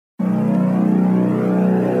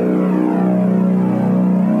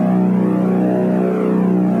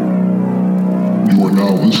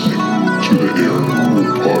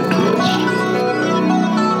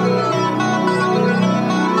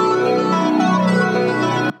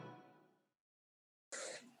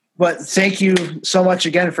But thank you so much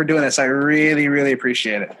again for doing this. I really, really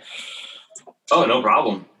appreciate it. Oh, no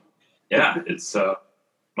problem. Yeah, it's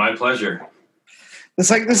my pleasure.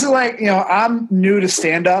 This is like, I'm new to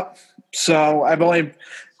stand up, so I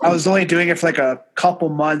was only doing it for like a couple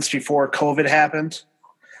months before COVID happened.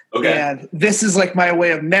 Okay. And this is like my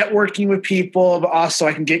way of networking with people, but also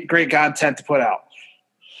I can get great content to put out.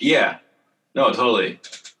 Yeah. No, totally.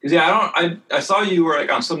 Because I saw you were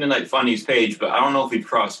like on Sunday Night Funny's page, but I don't know if we've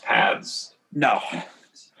crossed paths. No.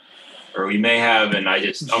 Or we may have, and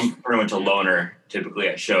I'm pretty much a loner typically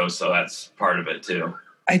at shows, so that's part of it too.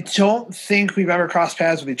 I don't think we've ever crossed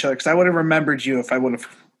paths with each other because I would have remembered you if we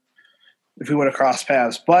would have crossed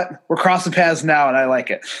paths. But we're crossing paths now, and I like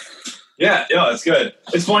it. Yeah, it's good.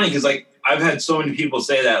 It's funny because like I've had so many people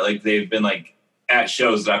say that like they've been like at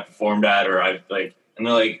shows that I performed at, or I've like, and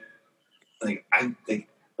they're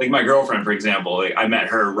like my girlfriend, for example. Like I met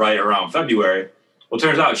her right around February. Well, it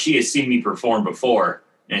turns out she has seen me perform before,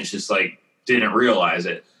 and it's just like didn't realize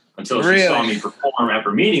it until she saw me perform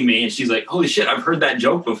after meeting me, and she's like, "Holy shit, I've heard that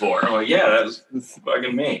joke before." I'm like, "Yeah, that was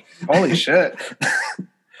fucking me." Holy shit.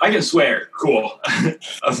 I can swear. Cool.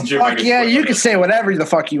 Fuck yeah, you can say whatever the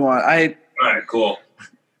fuck you want. All right, cool.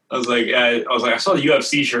 I was like, I saw the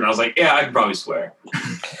UFC shirt, and I was like, yeah, I can probably swear.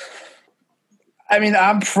 I mean,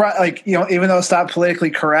 even though it's not politically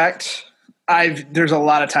correct, there's a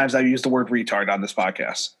lot of times I've used the word retard on this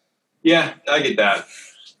podcast. Yeah, I get that.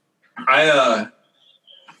 I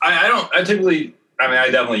definitely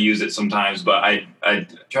use it sometimes, but I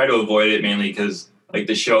try to avoid it mainly because like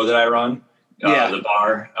the show that I run. The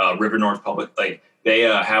bar, River North Public, like they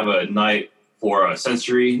have a night for a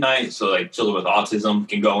sensory night, so like children with autism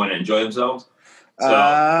can go in and enjoy themselves. So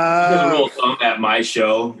as a rule of thumb at my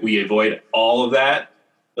show, we avoid all of that,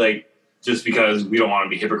 like just because we don't want to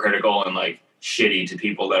be hypocritical and like shitty to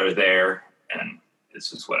people that are there, and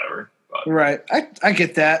it's just whatever. But, right, I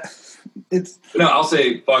get that. I'll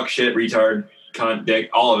say fuck, shit, retard, cunt,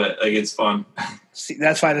 dick, all of it. Like it's fun. See,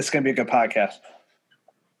 that's why this is gonna be a good podcast.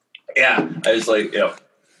 Yeah, I just like,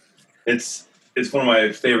 it's one of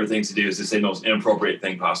my favorite things to do is to say the most inappropriate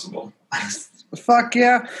thing possible. Fuck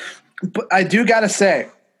yeah. But I do got to say,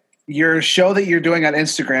 your show that you're doing on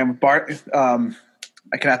Instagram, Bart,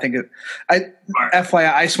 I cannot think of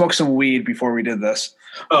FYI, I smoked some weed before we did this.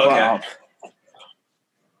 Oh, okay.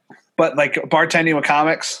 But like bartending with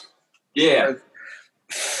comics. Yeah.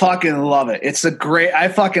 Fucking love it. I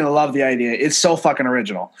fucking love the idea. It's so fucking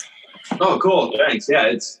original. Oh, cool. Thanks. Yeah,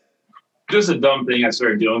 it's just a dumb thing I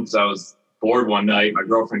started doing because I was bored one night. My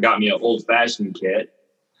girlfriend got me an old-fashioned kit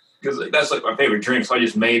because that's like my favorite drink. So I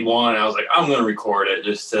just made one. And I was like, I'm going to record it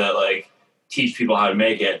just to like teach people how to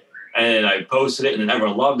make it. And I posted it, and then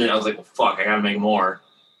everyone loved it. I was like, well, fuck, I got to make more.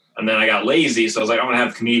 And then I got lazy, so I was like, I'm going to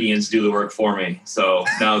have comedians do the work for me. So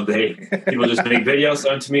now people just make videos,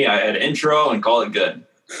 send them to me. I add an intro and call it good.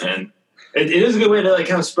 And it is a good way to like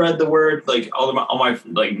kind of spread the word. Like all my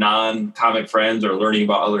like non-comic friends are learning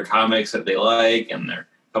about other comics that they like, and they're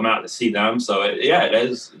coming out to see them. So it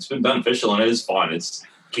is. It's been beneficial, and it is fun. It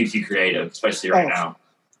keeps you creative, especially right now.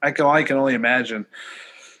 I can only imagine.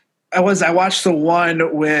 I watched the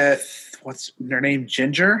one with what's their name,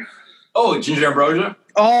 Ginger. Oh, Ginger Ambrosia.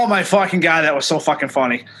 Oh my fucking god, that was so fucking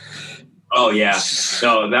funny. Oh yeah,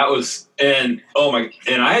 no, that was and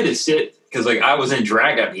I had to sit because like I was in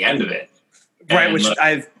drag at the end of it. Right, which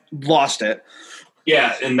I've lost it.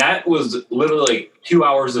 Yeah, and that was literally like 2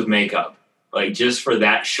 hours of makeup, like just for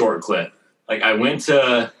that short clip. Like I went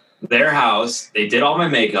to their house, they did all my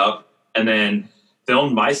makeup, and then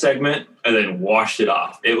filmed my segment, and then washed it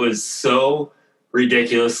off. It was so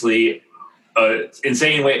ridiculously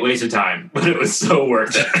insane waste of time, but it was so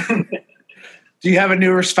worth it. Do you have a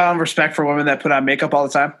newfound respect for women that put on makeup all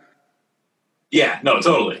the time? Yeah, no,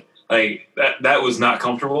 totally. Like that was not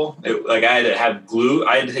comfortable. I had to have glue.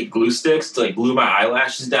 I had to take glue sticks to like glue my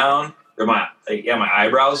eyelashes down or my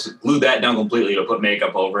eyebrows. Glue that down completely to put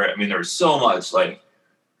makeup over it. I mean, there was so much like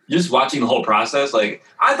just watching the whole process. Like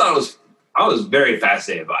I was very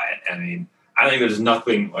fascinated by it. I mean, I think there's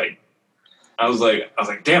nothing like. I was like,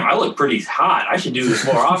 damn, I look pretty hot. I should do this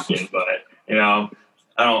more often, but I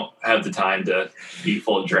don't have the time to be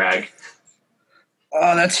full drag. Oh,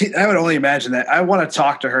 I would only imagine that. I want to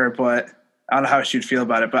talk to her, but I don't know how she'd feel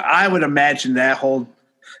about it. But I would imagine that whole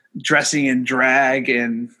dressing in drag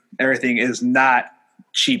and everything is not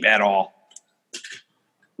cheap at all.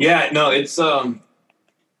 Yeah, no, it's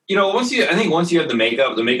once you have the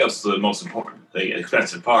makeup's the most important, the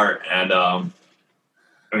expensive part. And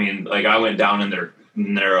I mean, like I went down in their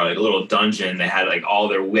like little dungeon. They had like all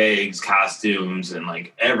their wigs, costumes, and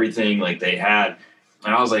like everything like they had.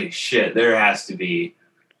 And I was like, shit, there has to be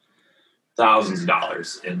thousands of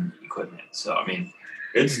dollars in equipment. So, I mean,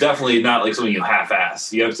 it's definitely not like something you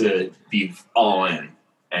half-ass. You have to be all in.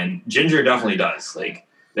 And Ginger definitely does. Like,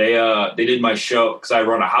 they did my show, because I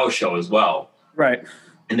run a house show as well. Right.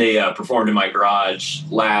 And they performed in my garage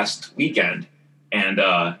last weekend. And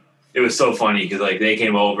it was so funny because, like, they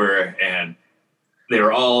came over and they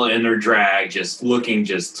were all in their drag, just looking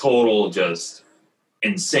just total, just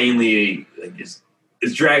insanely, like, just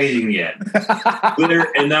as drag as you can get. Glitter.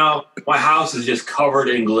 And now my house is just covered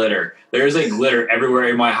in glitter. There's, like, glitter everywhere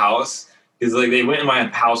in my house. Because, like, they went in my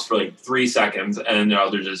house for, like, 3 seconds. And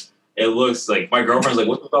they're just, it looks like, my girlfriend's like,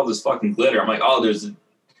 what's with all this fucking glitter? I'm like, oh, there's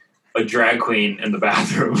a drag queen in the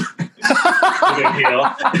bathroom. Big deal.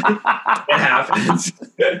 It happens.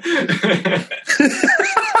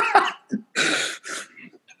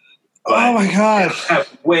 Oh my god! I have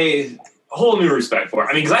a whole new respect for it.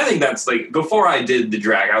 I mean, because I think that's like, before I did the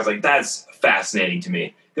drag, I was like, that's fascinating to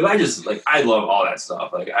me, because I just, like, I love all that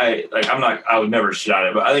stuff. I would never shit on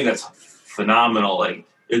it, but I think that's phenomenal. Like,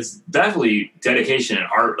 it's definitely dedication and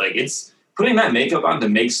art. Like, it's putting that makeup on to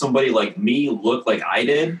make somebody like me look like I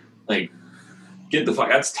did. Like, get the fuck,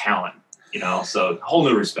 that's talent, you know? So, whole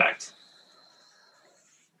new respect.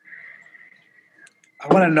 I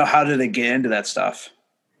want to know, how did they get into that stuff?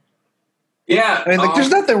 Yeah. I mean, like, there's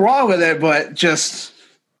nothing wrong with it, but just,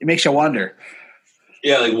 it makes you wonder.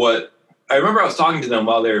 Yeah, like, what, I remember I was talking to them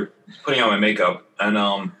while they were putting on my makeup, and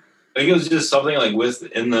I think it was just something, like,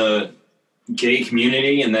 within the gay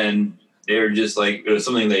community, and then they were just, like, it was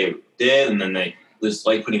something they did, and then they just,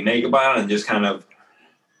 like, putting makeup on, and just kind of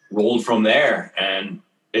rolled from there. And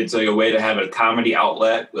it's, like, a way to have a comedy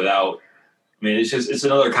outlet without, I mean, it's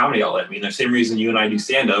another comedy outlet. I mean, the same reason you and I do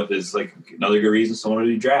stand-up is, like, another good reason someone to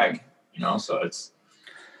do drag, you know? So it's,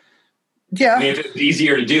 yeah. I mean, if it's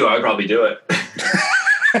easier to do, I would probably do it.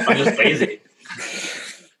 I'm just lazy.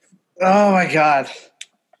 Oh my god.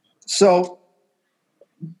 So,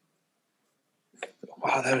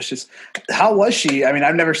 wow, that was just, how was she? I mean,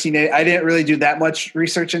 I've never seen it. I didn't really do that much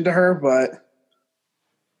research into her, but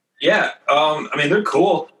yeah, I mean, they're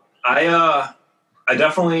cool. I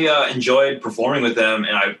definitely enjoyed performing with them,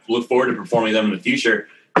 and I look forward to performing with them in the future.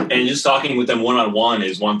 And just talking with them one-on-one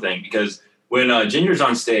is one thing, because when Ginger's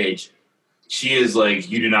on stage, she is like,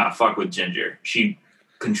 you do not fuck with Ginger. She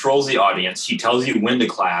controls the audience. She tells you when to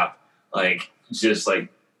clap. Like, just like,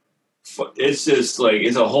 it's just like,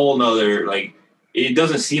 it's a whole nother, like, it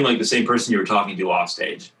doesn't seem like the same person you were talking to off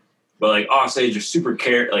stage. But, like, off stage, they're super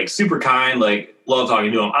super kind, like, love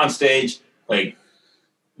talking to them. On stage, like,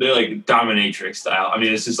 they're like dominatrix style. I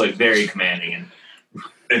mean, it's just, like, very commanding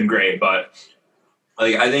and great. But,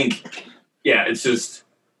 like, I think, yeah, it's just,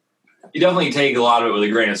 you definitely take a lot of it with a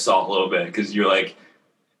grain of salt a little bit, because you're like,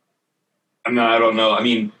 I don't know. I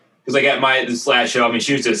mean, because, like, at this last show, I mean,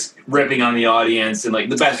 she was just ripping on the audience in, like,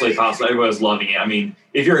 the best way possible. Everyone was loving it. I mean,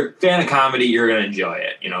 if you're a fan of comedy, you're going to enjoy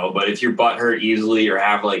it, you know? But if you're butthurt easily, or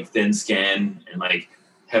have, like, thin skin, and, like,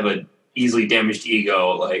 have a easily damaged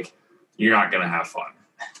ego, like, you're not going to have fun.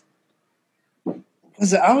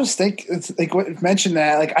 I was thinking, it's like, what you mentioned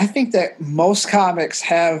that, like, I think that most comics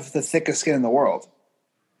have the thickest skin in the world.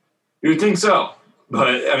 You would think so. But,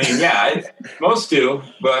 I mean, yeah, most do.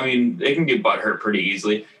 But, I mean, they can get butthurt pretty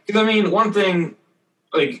easily. Because, I mean, one thing,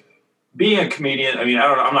 like, being a comedian, I mean, I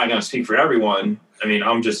don't know, I'm not going to speak for everyone. I mean,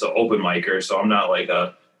 I'm just an open micer, so I'm not, like,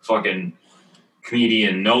 a fucking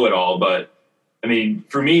comedian know-it-all. But, I mean,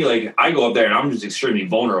 for me, like, I go up there and I'm just extremely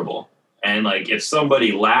vulnerable. And, like, if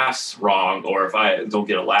somebody laughs wrong, or if I don't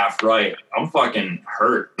get a laugh right, I'm fucking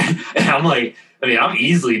hurt. And I'm like, I mean, I'm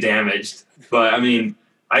easily damaged. But, I mean,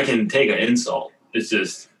 I can take an insult. It's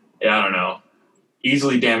just, I don't know,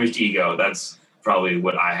 easily damaged ego. That's probably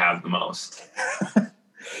what I have the most.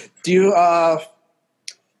 Do you,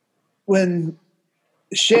 when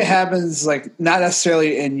shit happens, like, not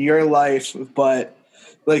necessarily in your life, but,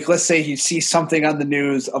 like, let's say you see something on the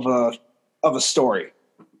news of a story,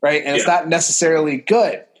 right? And it's not necessarily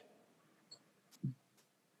good.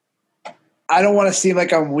 I don't want to seem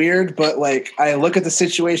like I'm weird, but, like, I look at the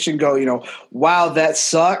situation, go, you know, wow, that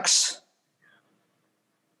sucks.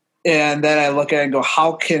 And then I look at it and go,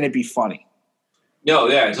 how can it be funny? No,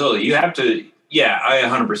 yeah, totally. You have to, yeah, I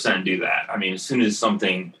 100% do that. I mean, as soon as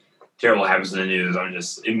something terrible happens in the news, I'm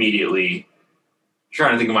just immediately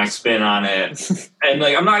trying to think of my spin on it. And,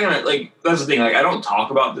 like, I'm not going to, like, that's the thing. Like, I don't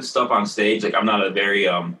talk about this stuff on stage. Like, I'm not a very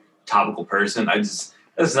topical person.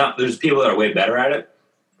 There's people that are way better at it.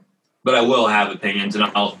 But I will have opinions,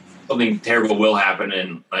 and something terrible will happen,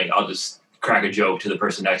 and, like, I'll just crack a joke to the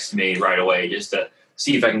person next to me right away just to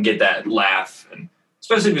see if I can get that laugh. And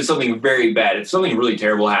especially if it's something very bad. If something really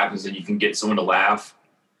terrible happens and you can get someone to laugh,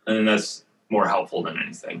 and that's more helpful than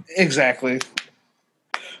anything. Exactly.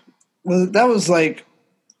 Well, that was like,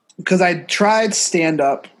 because I tried stand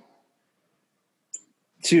up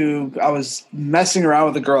I was messing around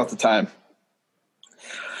with a girl at the time.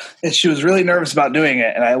 And she was really nervous about doing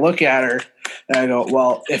it. And I look at her and I go,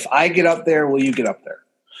 well, if I get up there, will you get up there?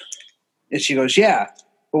 And she goes, yeah.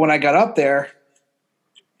 But when I got up there,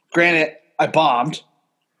 granted, I bombed.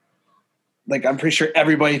 Like, I'm pretty sure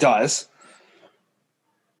everybody does.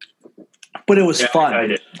 But it was fun. I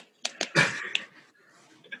did.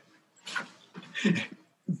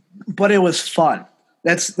 But it was fun.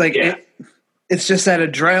 That's like, it's just that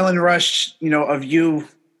adrenaline rush, of you,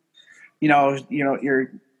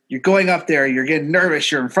 you're going up there, you're getting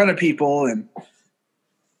nervous, you're in front of people. And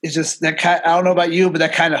it's just that I don't know about you, but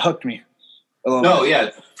that kind of hooked me a little bit. Yeah,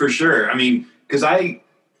 for sure. I mean, because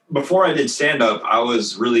before I did stand up, I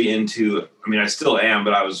was really into, I still am,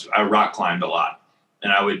 but I rock climbed a lot,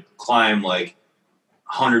 and I would climb like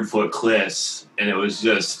 100-foot cliffs, and it was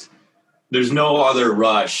just, there's no other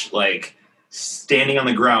rush like standing on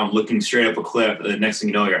the ground looking straight up a cliff, and the next thing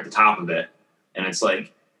you know, you're at the top of it, and it's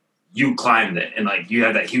like you climbed it, and like you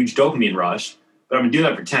have that huge dopamine rush. But I've been doing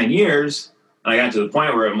that for 10 years, and I got to the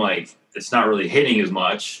point where I'm like, it's not really hitting as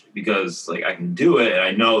much because like I can do it, and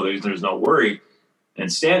I know there's no worry.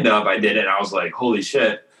 And stand up, I did it, and I was like, holy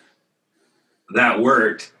shit, that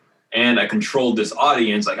worked. And I controlled this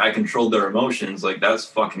audience, like I controlled their emotions, like that's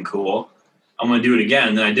fucking cool. I'm gonna do it again.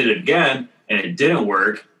 And then I did it again, and it didn't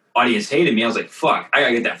work. Audience hated me. I was like, fuck, I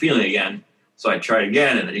gotta get that feeling again. So I tried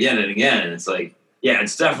again and again and again, and it's like, yeah,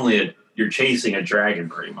 it's definitely you're chasing a dragon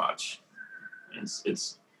pretty much.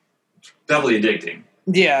 It's definitely addicting.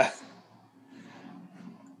 Yeah.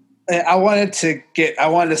 I wanted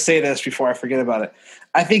to say this before I forget about it.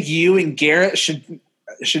 I think you and Garrett should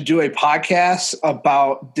do a podcast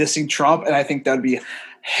about dissing Trump, and I think that would be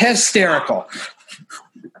hysterical.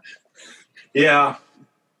 Yeah.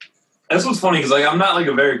 That's what's funny, because like I'm not like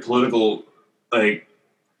a very political, like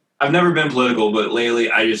I've never been political, but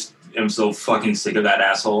lately I just am so fucking sick of that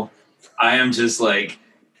asshole. I am just like,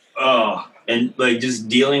 and like just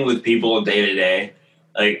dealing with people day to day.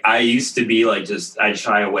 Like I used to be like I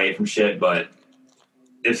shy away from shit, but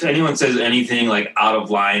if anyone says anything like out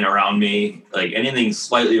of line around me, like anything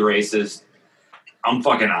slightly racist, I'm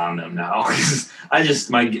fucking on them now.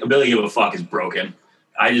 My ability to give a fuck is broken.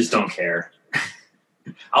 I just don't care.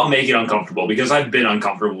 I'll make it uncomfortable because I've been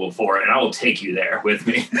uncomfortable before, and I will take you there with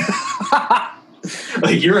me.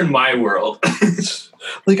 Like you're in my world. What is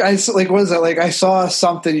that? Like I saw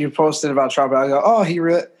something you posted about Trump, and I go,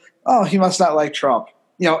 he must not like Trump.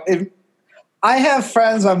 I have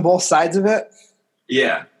friends on both sides of it.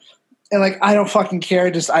 Yeah. And like, I don't fucking care.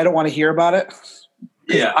 I don't want to hear about it.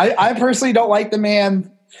 Yeah. I personally don't like the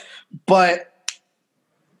man, but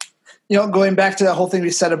going back to that whole thing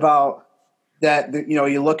we said about that,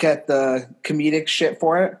 you look at the comedic shit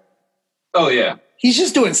for it. Oh yeah. He's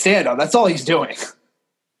just doing stand-up. That's all he's doing.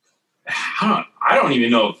 I don't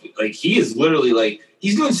even know if like he is literally like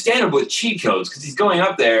he's doing stand-up with cheat codes because he's going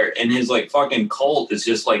up there and his like fucking cult is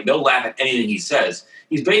just like they'll laugh at anything he says.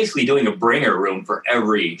 He's basically doing a bringer room for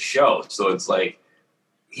every show, so it's like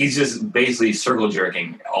he's just basically circle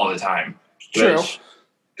jerking all the time. True. Which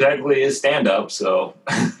technically is stand-up, so.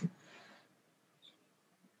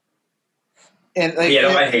 And like,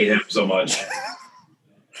 I hate him so much.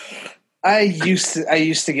 I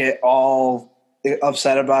used to get all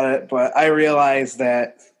upset about it, but I realized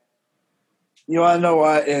that you want to know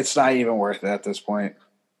what? It's not even worth it at this point.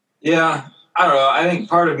 Yeah, I don't know. I think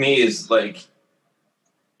part of me is like,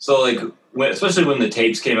 so like, especially when the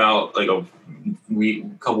tapes came out like a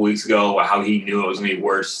couple weeks ago, how he knew it was gonna be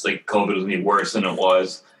worse, like COVID was gonna be worse than it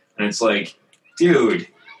was, and it's like, dude,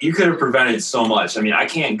 you could have prevented so much. I mean, I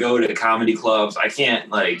can't go to comedy clubs. I can't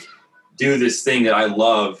like do this thing that I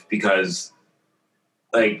love because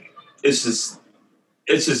like it's just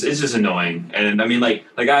annoying. And I mean, like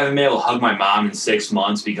I haven't been able to hug my mom in 6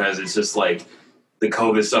 months because it's just like the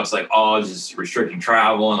COVID stuff's like, just restricting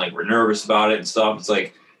travel and like we're nervous about it and stuff. It's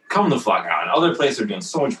like, come the fuck out. And other places are doing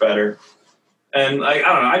so much better. And like,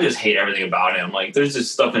 I don't know, I just hate everything about him. Like there's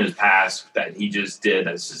just stuff in his past that he just did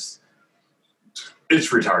that's just, it's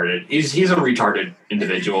retarded. He's a retarded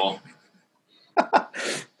individual.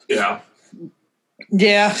 Yeah.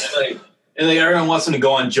 Yeah. And everyone wants him to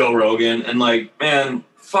go on Joe Rogan, and like, man,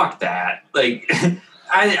 fuck that. Like,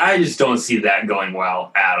 I just don't see that going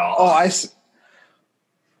well at all. Oh, I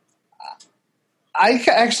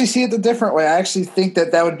actually see it the different way. I actually think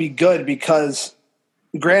that would be good because,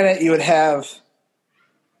 granted, you would have,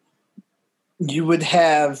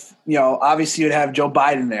 obviously you'd have Joe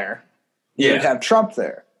Biden there. You would have Trump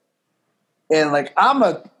there. And like, I'm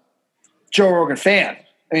a Joe Rogan fan.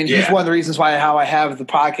 I mean, he's one of the reasons how I have the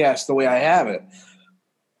podcast the way I have it.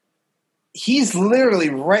 He's literally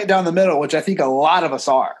right down the middle, which I think a lot of us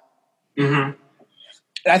are. Mm-hmm.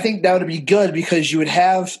 I think that would be good because you would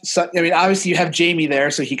have obviously you have Jamie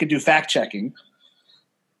there, so he could do fact checking.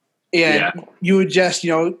 And you would just,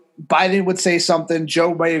 Biden would say something,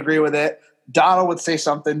 Joe might agree with it. Donald would say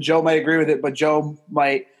something, Joe might agree with it, but Joe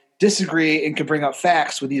might disagree and could bring up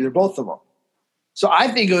facts with either both of them. So I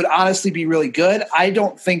think it would honestly be really good. I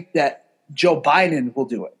don't think that Joe Biden will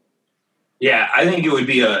do it. Yeah, I think it would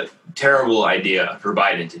be a terrible idea for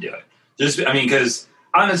Biden to do it. Because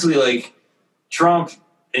honestly, like, Trump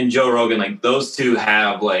and Joe Rogan, like, those two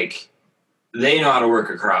have, like, they know how to work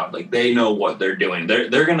a crowd. Like, they know what they're doing.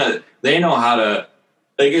 They know how to,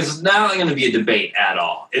 like, it's not going to be a debate at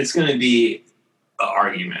all. It's going to be an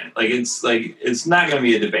argument. It's not going to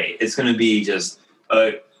be a debate. It's going to be just,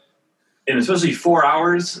 and especially 4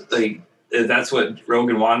 hours, like, if that's what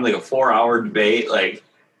Rogan wanted, like a 4-hour debate. Like,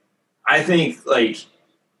 I think, like,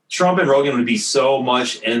 Trump and Rogan would be so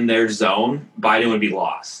much in their zone, Biden would be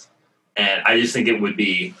lost. And I just think it would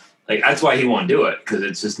be, like, that's why he won't do it, because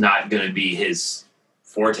it's just not going to be his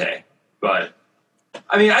forte. But,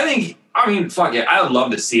 fuck it. I would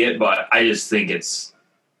love to see it, but I just think it's,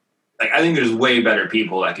 like, I think there's way better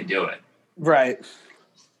people that could do it. Right.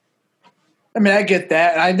 I mean, I get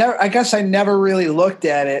that. I guess I never really looked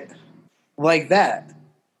at it like that.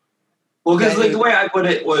 Well, because, like, the way I put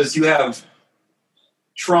it was you have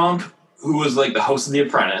Trump, who was, like, the host of The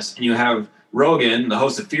Apprentice, and you have Rogan, the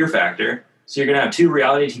host of Fear Factor. So you're going to have two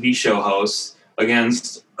reality TV show hosts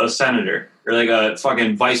against a senator or, like, a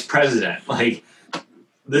fucking vice president. Like,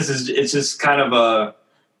 it's just kind of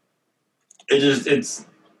it's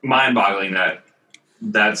mind-boggling that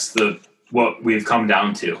that's what we've come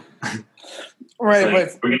down to. Right.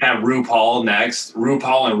 Like, we're going to have RuPaul next.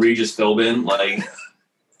 RuPaul and Regis Philbin, like,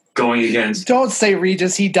 going against. Don't say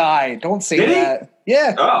Regis. He died. Don't say that.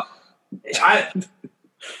 Yeah. Oh.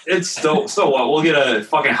 It's so what? We'll get a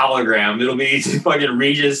fucking hologram. It'll be fucking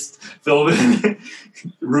Regis Philbin,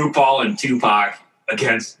 RuPaul, and Tupac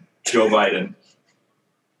against Joe Biden.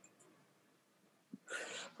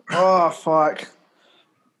 Oh, fuck.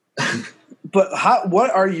 But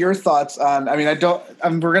what are your thoughts on? I mean,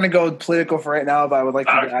 we're gonna go political for right now, but I would like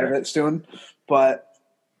to get out of it soon. But,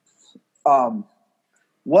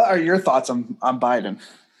 what are your thoughts on Biden?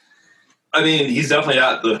 I mean, he's definitely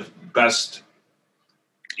not the best.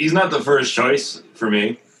 He's not the first choice for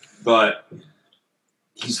me, but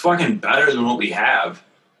he's fucking better than what we have.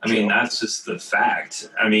 I mean, that's just the fact.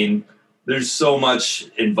 I mean, there's so much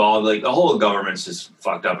involved. Like, the whole government's just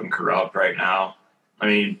fucked up and corrupt right now. I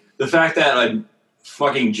mean, the fact that a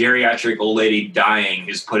fucking geriatric old lady dying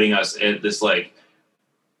is putting us at this, like,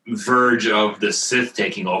 verge of the Sith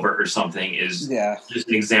taking over or something is just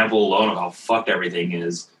an example alone of how fucked everything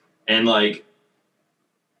is. And, like,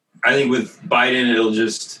 I think with Biden, it'll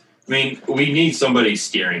just, I mean, we need somebody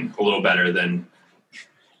steering a little better than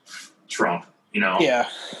Trump, Yeah.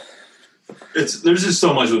 There's just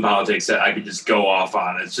so much with politics that I could just go off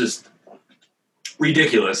on. It's just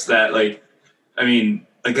ridiculous that, like, I mean,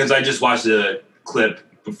 because I just watched a clip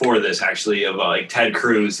before this, actually, of, like, Ted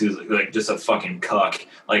Cruz, who's, like, just a fucking cuck.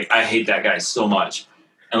 Like, I hate that guy so much.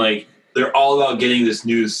 And, like, they're all about getting this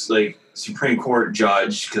new, like, Supreme Court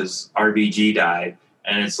judge because RBG died.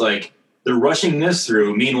 And it's like, they're rushing this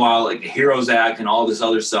through. Meanwhile, like, the HEROES Act and all this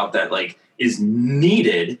other stuff that, like, is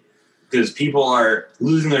needed because people are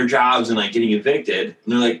losing their jobs and, like, getting evicted.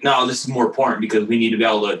 And they're like, no, this is more important because we need to be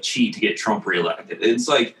able to cheat to get Trump reelected. It's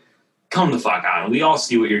like, come the fuck on. We all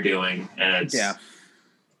see what you're doing. And it's,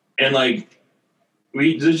 and, like,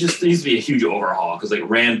 there just needs to be a huge overhaul because, like,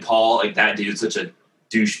 Rand Paul, like, that dude's such a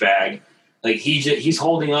douchebag. Like, he's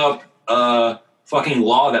holding up a fucking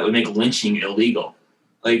law that would make lynching illegal.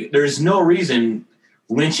 Like, there's no reason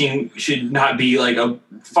lynching should not be, like, a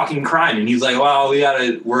fucking crime. And he's like, well, we got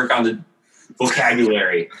to work on the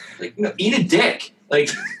vocabulary. Like, no, eat a dick. Like,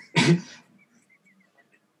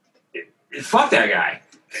 fuck that guy.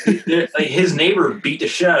 Like, his neighbor beat the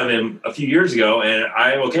shit out of him a few years ago, and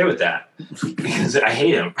I'm okay with that because I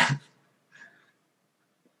hate him.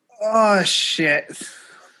 Oh, shit.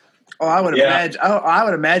 Oh, I would imagine. I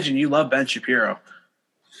would imagine you love Ben Shapiro.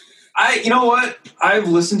 You know what? I've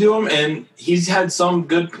listened to him, and he's had some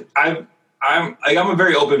good. I'm a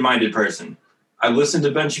very open-minded person. I've listened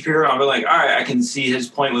to Ben Shapiro. I'm like, all right, I can see his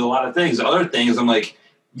point with a lot of things. Other things, I'm like,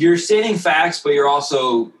 you're stating facts, but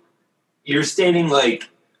you're stating, like,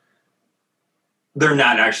 they're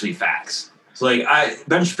not actually facts. So, like,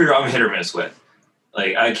 Ben Shapiro, I'm hit or miss with.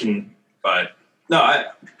 Like, I can, but no,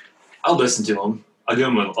 I'll listen to him. I'll give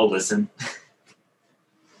him a listen.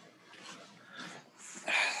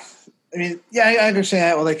 I mean, yeah, I understand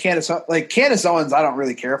that. Well, Candace Owens, I don't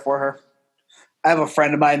really care for her. I have a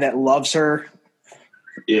friend of mine that loves her.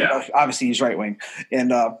 Yeah. Obviously, he's right wing,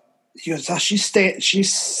 and he goes, "Oh, she's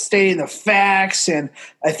stating the facts," and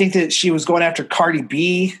I think that she was going after Cardi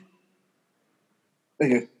B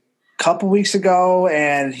like a couple weeks ago,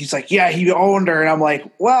 and he's like, "Yeah, he owned her," and I'm like,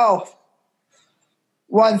 "Well,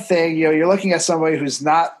 one thing, you're looking at somebody who's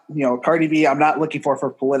not, Cardi B. I'm not looking for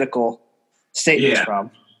political statements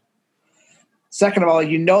from." Second of all,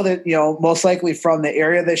 that, most likely from the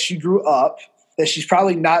area that she grew up, that she's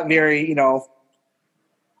probably not very,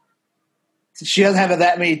 she doesn't have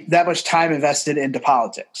that much time invested into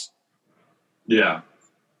politics. Yeah.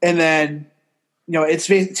 And then,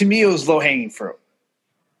 to me, it was low hanging fruit.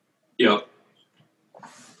 Yep.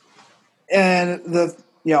 And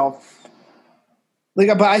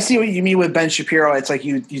but I see what you mean with Ben Shapiro. It's like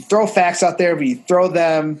you throw facts out there, but you throw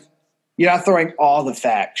them. You're not throwing all the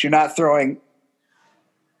facts. You're not throwing.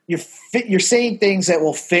 You're saying things that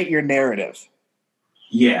will fit your narrative.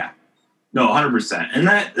 Yeah. No, 100%. And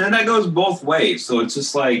that goes both ways. So it's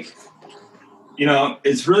just like,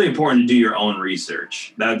 it's really important to do your own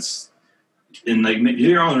research. Do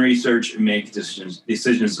your own research and make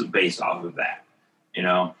decisions based off of that,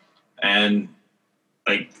 and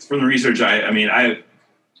like from the research,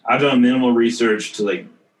 I've done minimal research to like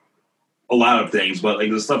a lot of things, but like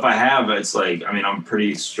the stuff I have, it's like, I'm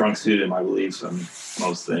pretty strong suited in my beliefs on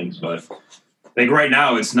most things, but like right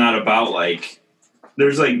now it's not about like,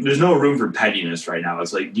 there's no room for pettiness right now.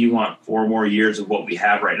 It's like, do you want 4 more years of what we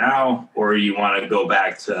have right now? Or you want to go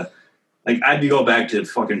back to I'd go back to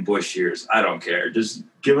fucking Bush years. I don't care. Just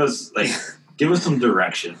give us some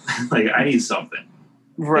direction. I need something.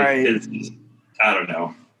 Right. I don't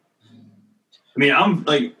know. I'm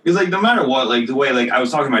because no matter what, the way I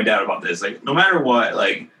was talking to my dad about this, no matter what,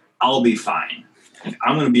 I'll be fine.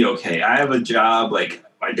 I'm gonna be okay. I have a job,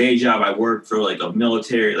 my day job. I work for a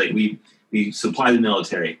military. We supply the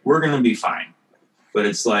military. We're gonna be fine. But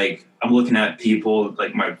it's I'm looking at people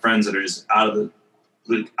my friends that are just out of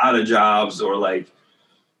jobs, or I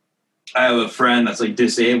have a friend that's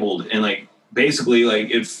disabled, and basically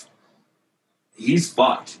if he's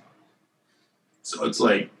fucked. So it's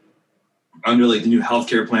under the new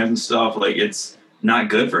healthcare plans and stuff, it's not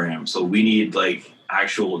good for him. So we need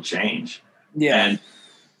actual change. Yeah. And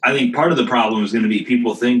I think part of the problem is going to be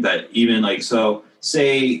people think that even so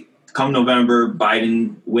say come November,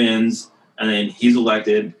 Biden wins and then he's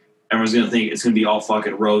elected, everyone's going to think it's going to be all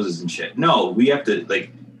fucking roses and shit. No, we have to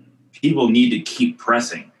people need to keep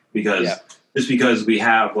pressing because just because we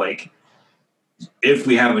have if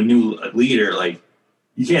we have a new leader,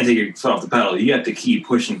 you can't take your foot off the pedal. You have to keep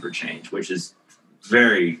pushing for change, which is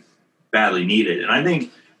very badly needed. And I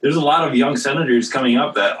think there's a lot of young senators coming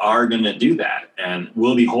up that are going to do that and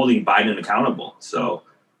will be holding Biden accountable. So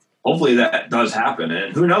hopefully that does happen.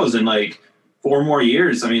 And who knows, in 4 more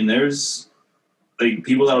years, there's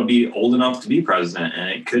people that'll be old enough to be president, and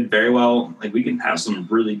it could very well, we can have some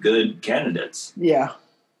really good candidates. Yeah.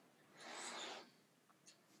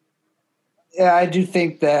 Yeah, I do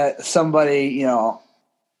think that somebody,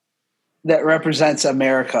 that represents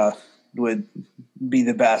America would be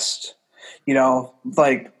the best. A lot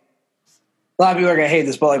of people are going to hate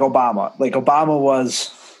this, but Obama. Obama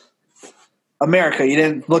was America. You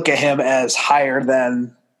didn't look at him as higher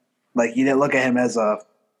than, you didn't look at him as a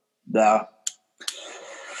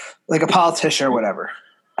politician or whatever.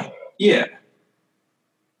 Yeah.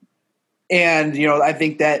 And, I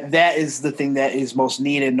think that is the thing that is most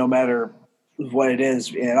needed no matter what it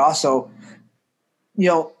is. And also,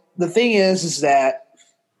 the thing is that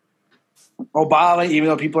Obama, even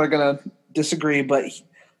though people are going to disagree, but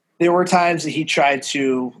there were times that he tried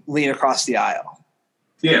to lean across the aisle.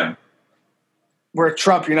 Yeah. Where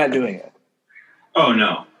Trump, you're not doing it. Oh,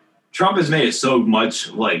 no. Trump has made it so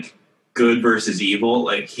much good versus evil.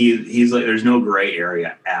 He's there's no gray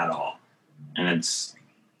area at all. And it's,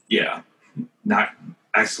 not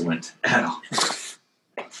excellent at all.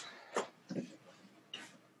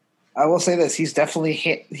 I will say this. He's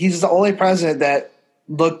the only president that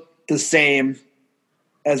looked the same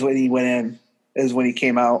as when he went in, as when he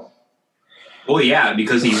came out. Well, yeah,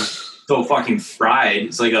 because he's so fucking fried.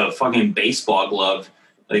 It's like a fucking baseball glove.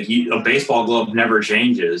 A baseball glove never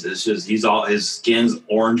changes. It's just his skin's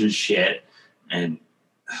orange as shit. And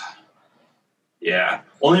yeah.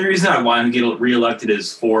 Only reason I want him to get reelected is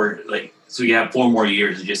so we have 4 more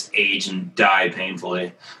years to just age and die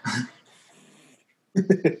painfully.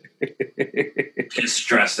 Get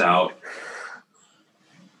stressed out.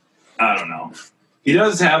 I don't know. He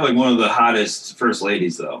does have like one of the hottest first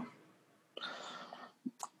ladies, though.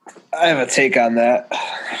 I have a take on that.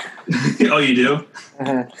 Oh, you do?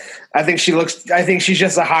 Mm-hmm. I think she's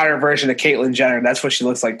just a hotter version of Caitlyn Jenner. That's what she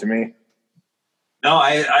looks like to me. No,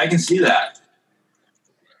 I can see that.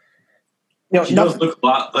 She does look a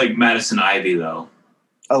lot like Madison Ivy, though.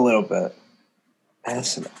 A little bit.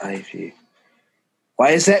 Madison Ivy.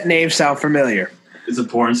 Why does that name sound familiar? It's a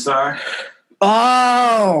porn star.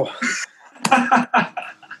 Oh!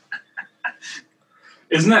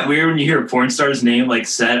 Isn't that weird when you hear a porn star's name like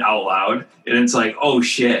said out loud and it's like, oh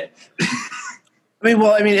shit. I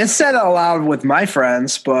mean, it's said out loud with my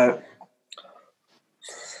friends, but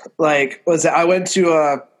like, I went to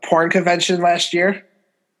a porn convention last year.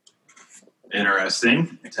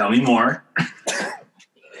 Interesting. Tell me more.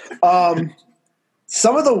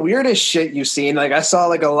 Some of the weirdest shit you've seen, like I saw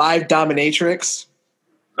like a live dominatrix.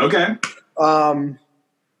 Okay.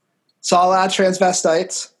 Saw a lot of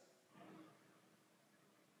transvestites.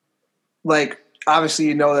 Like, obviously,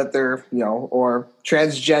 you know that they're, or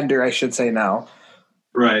transgender, I should say now.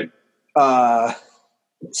 Right.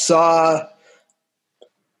 Saw,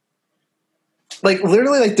 like,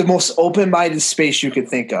 literally, like, the most open-minded space you could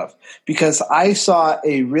think of. Because I saw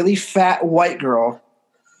a really fat white girl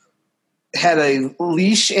had a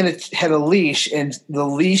leash, and the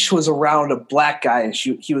leash was around a black guy, and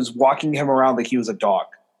he was walking him around like he was a dog.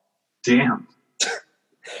 Damn.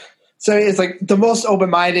 So it's like the most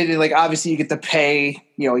open-minded, and like obviously you get to pay,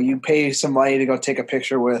 you pay some money to go take a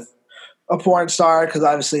picture with a porn star because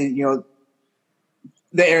obviously, the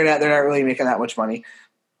internet, they're not really making that much money.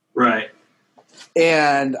 Right.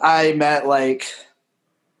 And I met like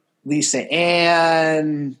Lisa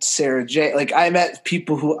Ann, Sarah J. Like I met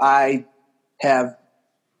people who I have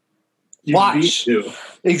watched.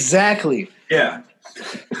 Exactly. Yeah.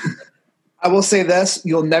 I will say this.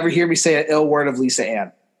 You'll never hear me say an ill word of Lisa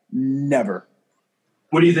Ann. Never.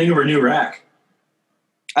 What do you think of her new rack?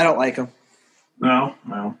 I don't like them. No.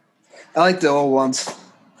 I like the old ones.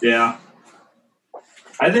 Yeah.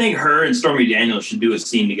 I think her and Stormy Daniels should do a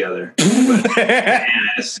scene together.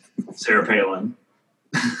 And Sarah Palin.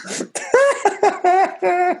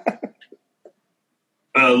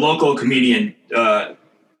 A local comedian.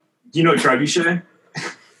 You know Trebuchet?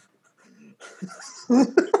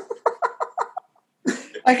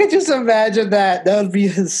 I could just imagine that. That would be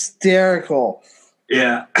hysterical.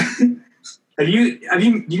 Yeah. Have you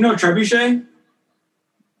know Trebuchet?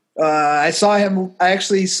 I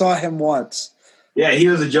actually saw him once. Yeah, he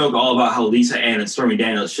has a joke all about how Lisa Ann and Stormy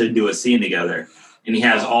Daniels should do a scene together. And he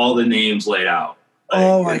has all the names laid out. Like,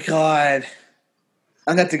 oh my God.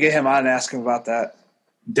 I'm going to have to get him on and ask him about that.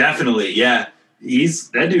 Definitely, yeah.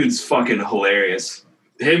 That dude's fucking hilarious.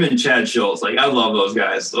 Him and Chad Schultz, like I love those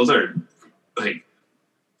guys. Those are like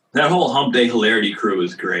that whole Hump Day hilarity crew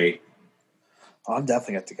is great. Oh, I'm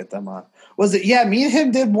definitely going to get them on. Was it? Yeah, me and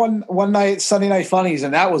him did one night Sunday Night Funnies,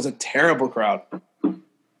 and that was a terrible crowd.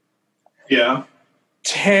 Yeah.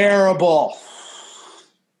 Terrible.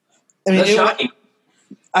 I mean, that's shocking.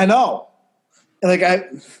 I know. Like I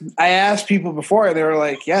asked people before, and they were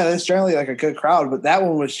like, "Yeah, that's generally like a good crowd," but that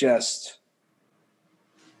one was just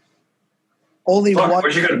only one.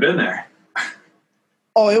 Wish you could have been there.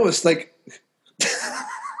 Oh, it was like,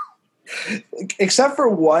 except for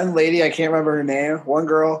one lady, I can't remember her name. One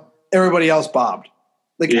girl, everybody else bombed.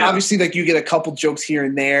 Like obviously, like you get a couple jokes here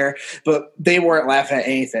and there, but they weren't laughing at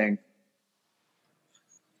anything.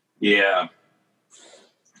 Yeah,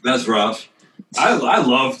 that's rough. I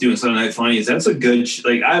love doing Sunday Night Funnies. That's a good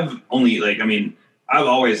like I've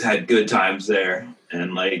always had good times there,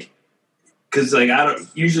 and like because like I don't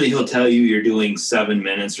usually he'll tell you you're doing 7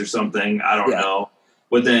 minutes or something. I don't know,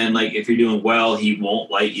 but then like if you're doing well, he won't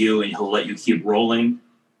light you and he'll let you keep rolling.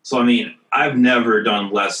 So I mean, I've never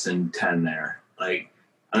done less than 10 there. Like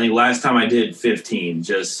I think last time I did 15,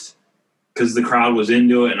 just because the crowd was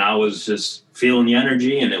into it and I was just feeling the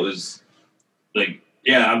energy, and it was like.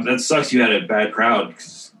 Yeah, that sucks. You had a bad crowd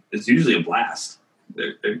because it's usually a blast.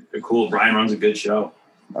 They're cool. Brian runs a good show.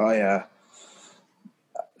 Oh yeah.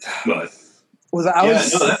 But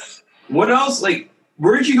what else? Like,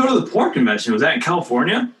 where did you go to the porn convention? Was that in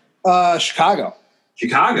California? Chicago.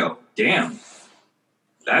 Chicago. Damn,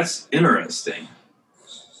 that's interesting.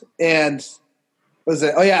 And was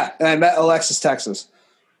it? Oh yeah, and I met Alexis Texas.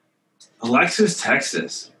 Alexis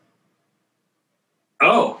Texas.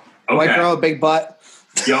 Oh, okay. White girl, big butt.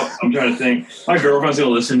 Yo, I'm trying to think. My girlfriend's going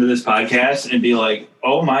to listen to this podcast and be like,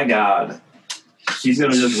 oh my God. She's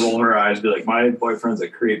going to just roll her eyes and be like, my boyfriend's a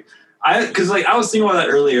creep. Because like I was thinking about that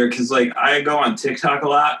earlier because like I go on TikTok a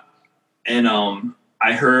lot, and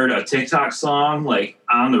I heard a TikTok song like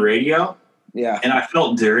on the radio, Yeah. And I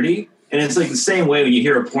felt dirty. And it's like the same way when you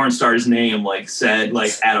hear a porn star's name like said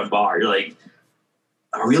like at a bar. You're like,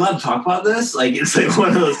 are we allowed to talk about this? Like it's like one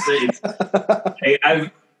of those things.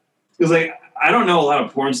 Because like I don't know a lot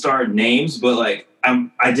of porn star names, but like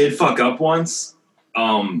I did fuck up once.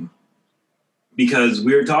 Because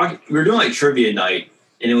we were doing like trivia night,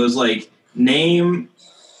 and it was like name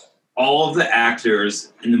all of the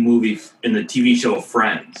actors in the TV show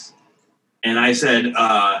Friends. And I said,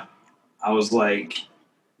 I was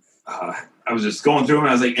just going through them, and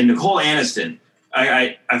I was like, and Nicole Aniston.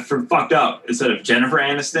 I fucked up instead of Jennifer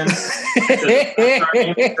Aniston.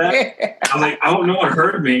 I was like, I hope no one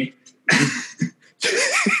heard me.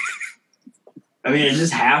 I mean, it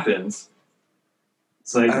just happens.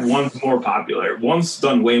 It's like one's more popular. One's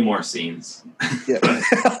done way more scenes. Yeah.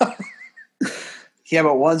 Yeah,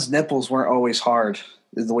 but one's nipples weren't always hard,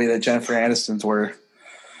 is the way that Jennifer Aniston's were.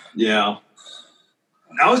 Yeah.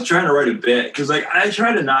 I was trying to write a bit because, like, I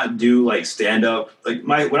try to not do like stand up. Like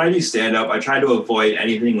when I do stand up, I try to avoid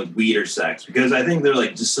anything with weed or sex because I think they're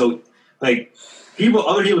like just so like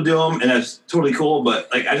other people do them and that's totally cool. But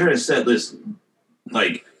like I try to set this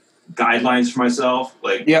like guidelines for myself.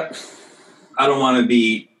 Like, yep. I don't want to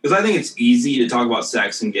be because I think it's easy to talk about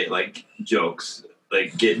sex and get like jokes.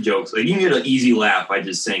 Like get jokes. Like you can get an easy laugh by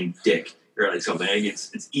just saying dick or like something. Like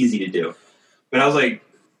it's easy to do. But I was like.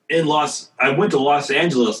 I went to Los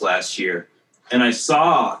Angeles last year, and I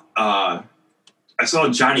saw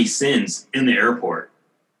Johnny Sins in the airport,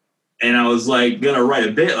 and I was like gonna write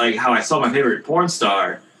a bit like how I saw my favorite porn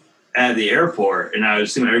star at the airport, and I was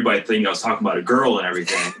assuming everybody think I was talking about a girl and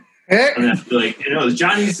everything, and then like it was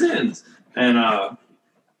Johnny Sins, and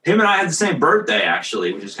him and I had the same birthday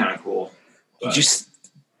actually, which is kind of cool. But, did you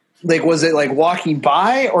like? Was it like walking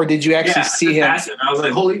by, or did you actually see him? I was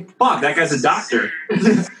like, "Holy fuck, that guy's a doctor."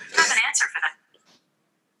 Have an answer for that.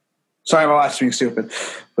 Sorry, my wife's being stupid.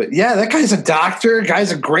 But yeah, that guy's a doctor.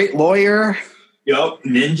 Guy's a great lawyer. Yup,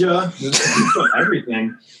 ninja.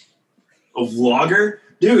 Everything. A vlogger.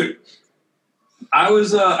 Dude,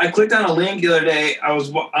 I clicked on a link the other day. I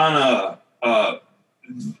was on a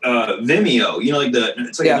Vimeo. You know, like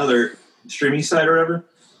it's like another streaming site or whatever.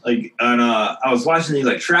 Like, and I was watching these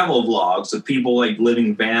like travel vlogs of people like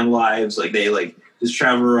living van lives. Like they like just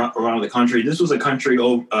travel around the country. This was a country.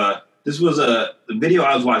 The video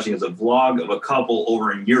I was watching is a vlog of a couple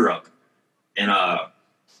over in Europe, and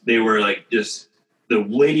they were like just the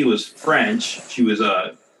lady was French. She was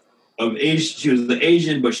of age. She was the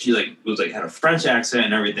Asian, but she like was like had a French accent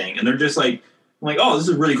and everything. And they're just like, I'm like, oh, this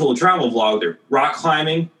is a really cool travel vlog. They're rock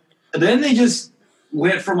climbing, and then they just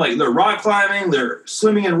went from like they're rock climbing, they're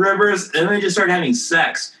swimming in rivers, and then they just started having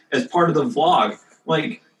sex as part of the vlog.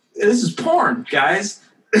 Like. This is porn, guys.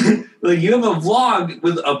 Like you have a vlog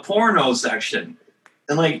with a porno section,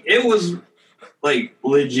 and like it was like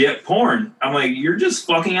legit porn. I'm like, you're just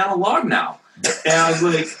fucking on a log now. And I was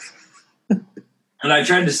like, and I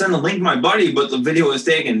tried to send the link to my buddy, but the video was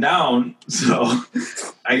taken down. So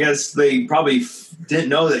I guess they probably didn't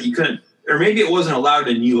know that you couldn't, or maybe it wasn't allowed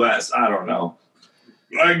in U.S. I don't know.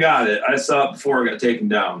 I got it. I saw it before it got taken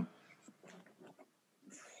down.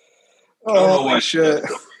 Oh my shit.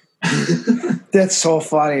 That's so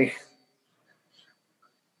funny.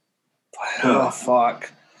 Oh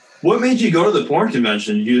fuck! What made you go to the porn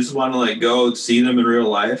convention? You just want to like go see them in real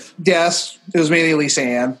life? Yes, it was mainly Lisa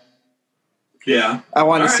Ann. Yeah, I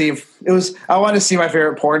wanted to see if it was. I wanted to see my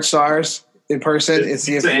favorite porn stars in person and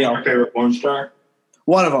see if your favorite porn star.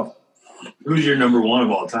 One of them. Who's your number one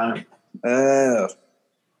of all time?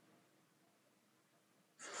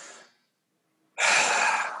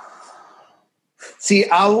 See,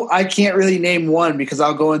 I can't really name one because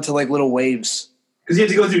I'll go into like little waves. Because you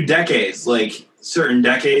have to go through decades. Like certain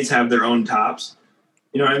decades have their own tops.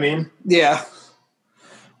 You know what I mean? Yeah.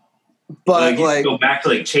 But like go back to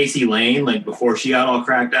like Chasey Lane, like before she got all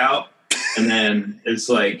cracked out, and then it's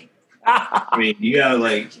like, I mean, you gotta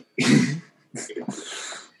like.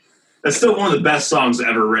 That's still one of the best songs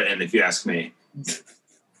ever written, if you ask me.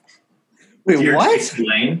 Wait, Dear what? Chasey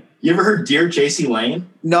Lane. You ever heard Dear Chasey Lane?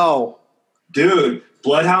 No. Dude,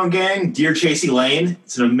 Bloodhound Gang, Dear Chasey Lane.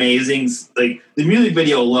 It's an amazing, like the music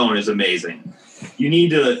video alone is amazing. You need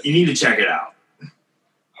to check it out.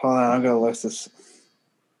 Hold on, I'm gonna list this.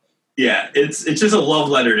 Yeah, it's just a love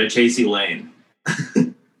letter to Chasey Lane.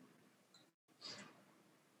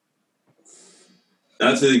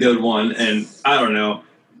 That's a good one, and I don't know.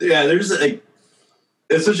 Yeah, there's like,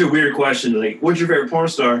 it's such a weird question. Like, what's your favorite porn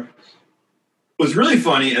star? What's really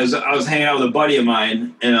funny is I was hanging out with a buddy of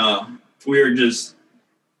mine, and we were just.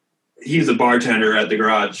 He's a bartender at the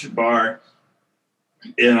garage bar,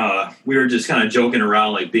 and we were just kind of joking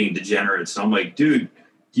around, like being degenerates. So I'm like, dude,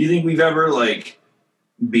 do you think we've ever like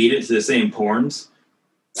beat it to the same porns?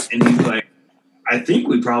 And he's like, I think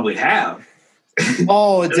we probably have.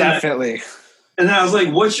 Oh, definitely. And then I was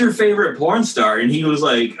like, what's your favorite porn star? And he was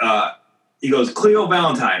like, he goes, Cleo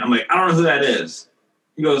Valentine. I'm like, I don't know who that is.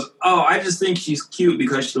 He goes, oh, I just think she's cute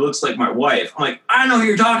because she looks like my wife. I'm like, I know who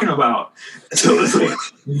you're talking about. So it was like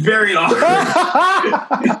very awkward.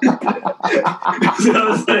 So I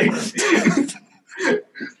was like,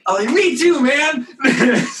 me too, man.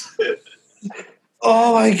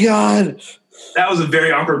 Oh my God. That was a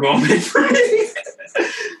very awkward moment for me.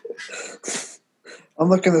 I'm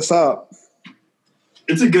looking this up.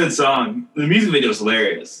 It's a good song. The music video is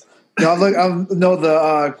hilarious. No,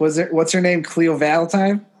 look. What's her name? Cleo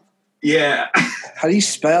Valentine. Yeah. How do you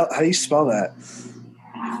spell that?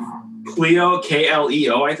 Cleo,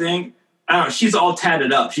 Kleo, I think. I don't know. She's all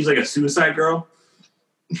tatted up. She's like a suicide girl.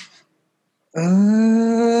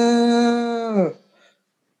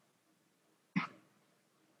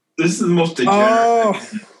 This is the most degenerate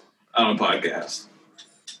on a podcast.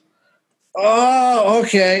 Oh,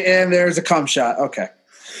 okay. And there's a cum shot. Okay.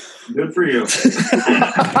 Good for you.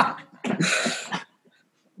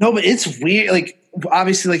 No, but it's weird. Like,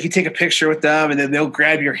 obviously, like you take a picture with them, and then they'll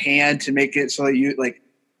grab your hand to make it so that you like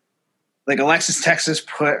Alexis Texas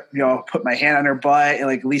put my hand on her butt, and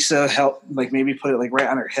like Lisa helped, like maybe put it like right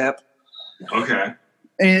on her hip. Okay.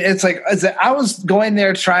 And it's like I was going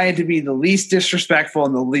there trying to be the least disrespectful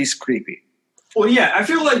and the least creepy. Well, yeah, I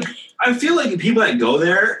feel like the people that go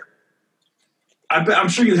there, I'm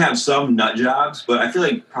sure you have some nut jobs, but I feel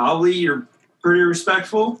like probably you're pretty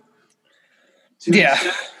respectful. Yeah.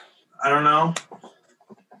 I don't know.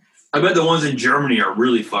 I bet the ones in Germany are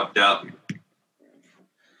really fucked up.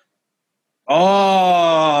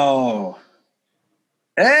 Oh.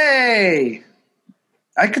 Hey.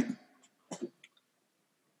 I could.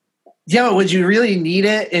 Yeah, but would you really need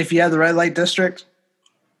it if you had the red light district?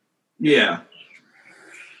 Yeah.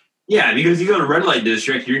 Yeah, because you go to red light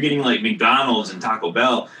district, you're getting like McDonald's and Taco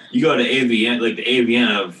Bell. You go to AVN, like the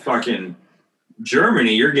AVN of fucking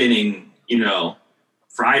Germany, you're getting,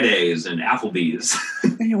 Fridays and Applebee's.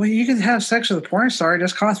 Well, you can have sex with a porn star. It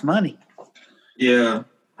just costs money. Yeah,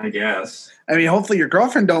 I guess. I mean, hopefully your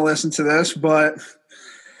girlfriend don't listen to this, but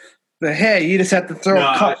hey, you just have to throw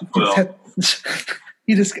a couple.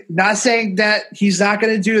 You just not saying that he's not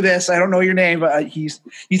going to do this. I don't know your name, but he's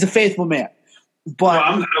a faithful man. But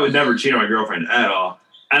I would never cheat on my girlfriend at all,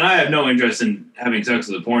 and I have no interest in having sex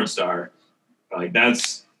with a porn star. Like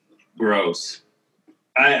that's gross.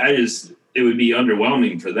 I just it would be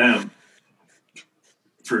underwhelming for them,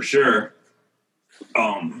 for sure.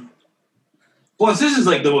 Plus, this is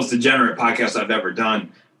like the most degenerate podcast I've ever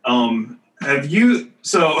done. Have you?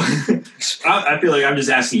 So I feel like I'm just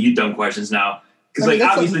asking you dumb questions now. Because, like,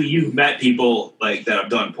 obviously you've met people, like, that have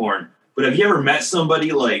done porn. But have you ever met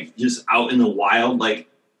somebody, like, just out in the wild, like,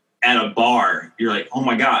 at a bar? You're like, oh,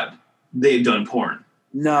 my God, they've done porn.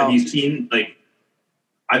 No. Have you seen, like,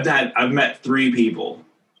 I've met 3 people.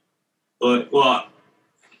 Well,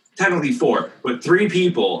 technically 4. But 3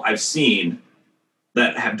 people I've seen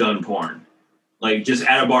that have done porn. Like, just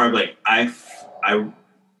at a bar, like, well,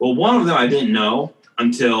 one of them I didn't know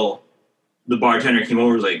until the bartender came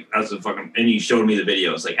over, was like, that's a fucking, and he showed me the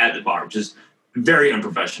videos, like, at the bar, which is very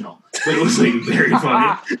unprofessional. But it was, like, very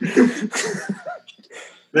funny.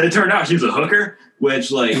 Then it turned out she was a hooker,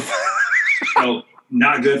 which, like,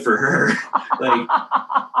 not good for her. Like,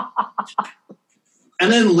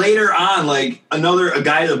 and then later on, like, a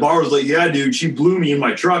guy at the bar was like, yeah, dude, she blew me in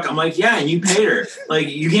my truck. I'm like, yeah, and you paid her. Like,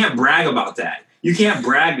 you can't brag about that. You can't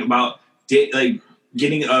brag about, like,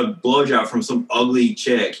 getting a blowjob from some ugly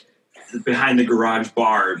chick behind the garage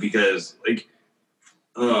bar because, like,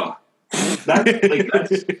 I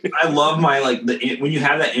love my, like, when you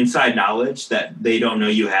have that inside knowledge that they don't know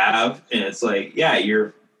you have, and it's like, yeah,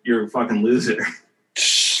 you're a fucking loser.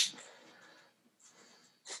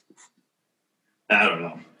 I don't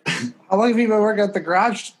know. How long have you been working at the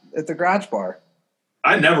garage bar?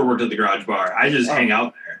 I never worked at the garage bar. I just hang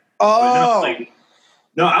out there. Oh,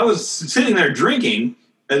 no, I was sitting there drinking,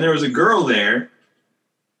 and there was a girl there.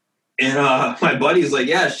 And my buddy's like,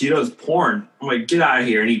 yeah, she does porn. I'm like, get out of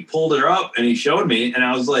here. And he pulled her up and he showed me. And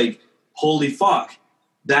I was like, holy fuck,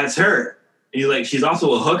 that's her. And he's like, she's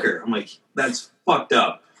also a hooker. I'm like, that's fucked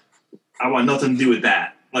up. I want nothing to do with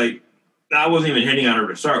that. Like, I wasn't even hitting on her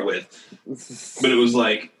to start with. But it was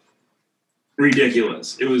like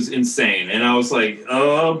ridiculous. It was insane. And I was like,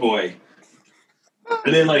 oh boy.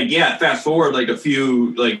 And then, like, yeah, fast forward like a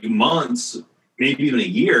few like months, maybe even a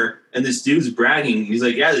year, and this dude's bragging. He's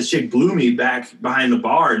like, yeah, this chick blew me back behind the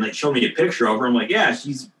bar and like showed me a picture of her. I'm like, yeah,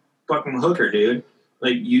 she's fucking hooker, dude.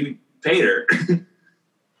 Like, you paid her.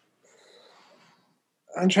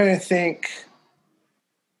 I'm trying to think.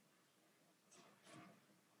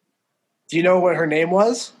 Do you know what her name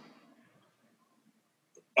was?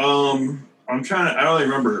 I'm trying to, I don't even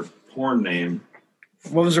remember her porn name.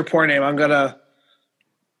 What was her porn name? I'm gonna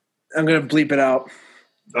bleep it out.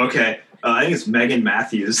 Okay. I think it's Megan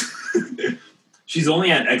Matthews. She's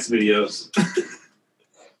only on X videos.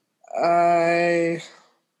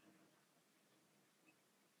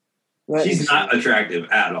 She's not attractive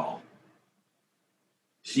at all.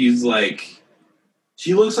 She's like,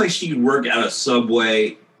 she looks like she could work at a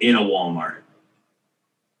Subway in a Walmart.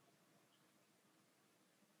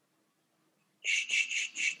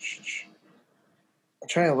 I'm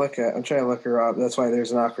trying to look her up. That's why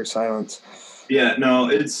there's an awkward silence. Yeah, no,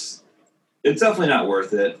 it's definitely not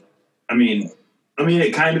worth it. I mean,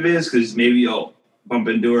 it kind of is, because maybe you'll bump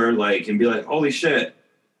into her like and be like, "Holy shit,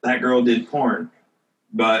 that girl did porn."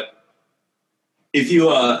 But if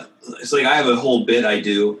you, it's like I have a whole bit I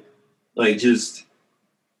do, like just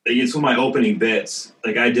like it's one of my opening bits.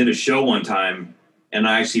 Like I did a show one time, and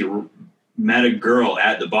I actually met a girl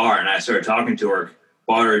at the bar, and I started talking to her,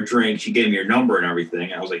 bought her a drink, she gave me her number and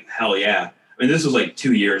everything. I was like, hell yeah. I mean, this was like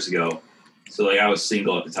 2 years ago. So like I was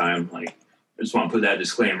single at the time. Like I just want to put that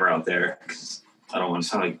disclaimer out there because I don't want to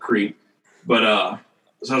sound like a creep. But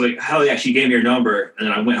so I was like, hell yeah, she gave me her number. And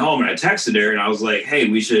then I went home and I texted her and I was like, hey,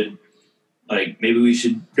 maybe we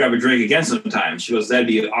should grab a drink again sometime. She goes, that'd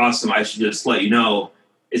be awesome. I should just let you know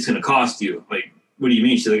it's going to cost you. Like, what do you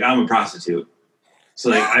mean? She's like, I'm a prostitute. So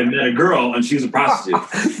like I met a girl and she was a prostitute.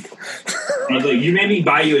 I was like, you made me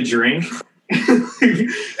buy you a drink?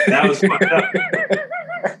 That was fucked up.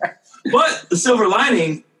 But the silver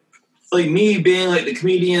lining, like me being like the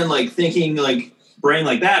comedian, like thinking like brain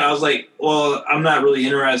like that, I was like, well, I'm not really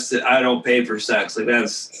interested. I don't pay for sex.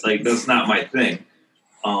 That's not my thing.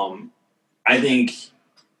 I think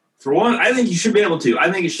for one, I think you should be able to.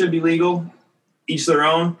 I think it should be legal. Each their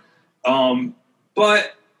own.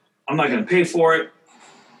 But I'm not going to pay for it.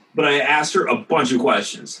 But I asked her a bunch of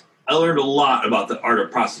questions. I learned a lot about the art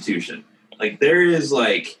of prostitution. Like there is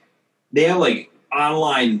like, they have like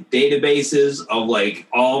online databases of like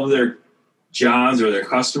all of their Johns or their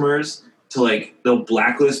customers to like, they'll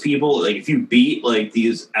blacklist people. Like if you beat like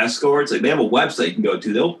these escorts, like they have a website you can go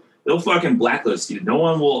to. They'll fucking blacklist you. No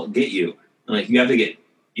one will get you. And like you have to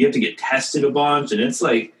get tested a bunch. And it's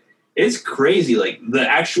like, it's crazy. Like the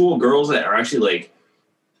actual girls that are actually like,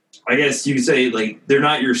 I guess you could say like they're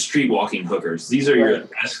not your street walking hookers. These are your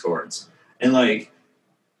escorts. And like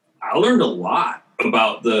I learned a lot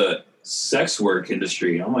about the sex work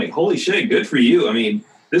industry. I'm like, holy shit, good for you. I mean,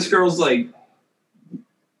 this girl's like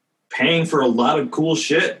paying for a lot of cool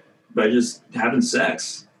shit by just having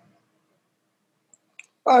sex.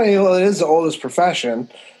 I mean, well, it is the oldest profession.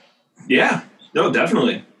 Yeah, no,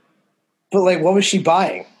 definitely. But like, what was she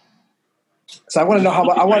buying? So I want to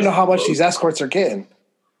know how much these escorts are getting.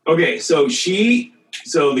 Okay, so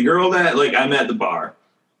the girl that like I met at the bar,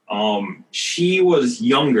 she was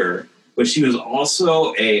younger, but she was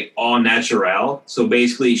also a all natural. So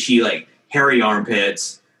basically, she like hairy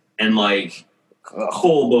armpits and like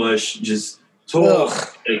whole bush, just total,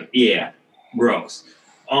 like, yeah, gross.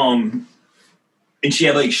 And she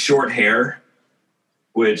had like short hair,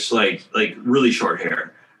 which like really short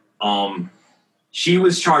hair. She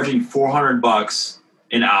was charging $400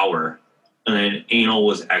 an hour. And then anal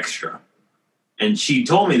was extra. And she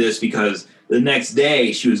told me this because the next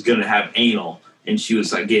day she was going to have anal and she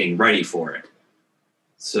was like getting ready for it.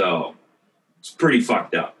 So it's pretty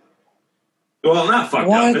fucked up. Well, not fucked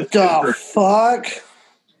up. What the fuck?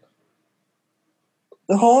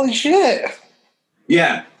 The holy shit.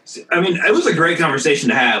 Yeah. I mean, it was a great conversation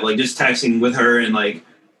to have, like just texting with her and like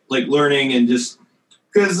learning and just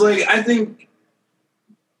because like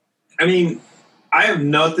I have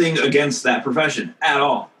nothing against that profession at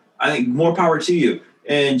all. I think more power to you.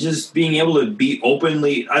 And just being able to be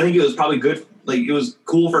openly, I think it was probably good. Like, it was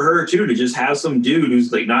cool for her, too, to just have some dude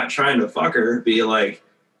who's, like, not trying to fuck her be like,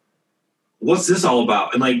 what's this all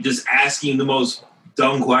about? And, like, just asking the most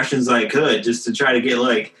dumb questions I could just to try to get,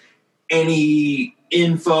 like, any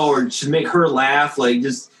info or to make her laugh. Like,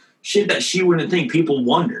 just shit that she wouldn't think people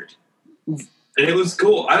wondered. And it was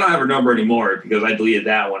cool. I don't have her number anymore because I deleted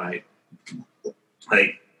that when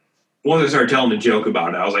once I started telling a joke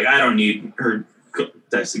about it, I was like, I don't need her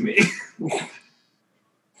texting me.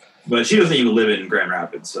 But she doesn't even live in Grand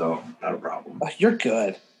Rapids, so not a problem. You're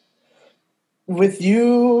good. with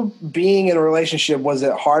you being in a relationship, was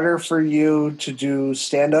it harder for you to do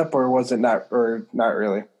stand up, or was it not, or not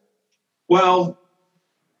really? Well,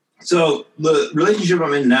 so the relationship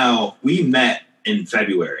I'm in now, we met in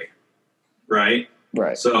February, right?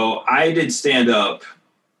 Right. So I did stand up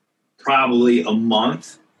probably a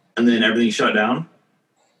month, and then everything shut down.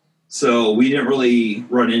 So we didn't really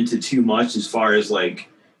run into too much as far as like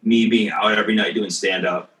me being out every night doing stand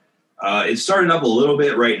up. It started up a little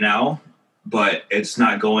bit right now, but it's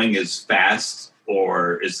not going as fast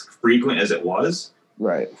or as frequent as it was.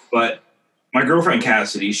 Right. But my girlfriend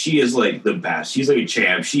Cassidy, she is like the best. She's like a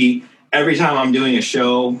champ. Every time I'm doing a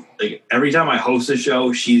show, like every time I host a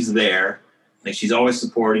show, she's there. Like she's always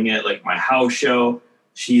supporting it. Like my house show,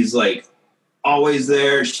 she's like always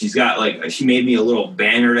there. She's got like, she made me a little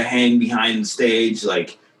banner to hang behind the stage.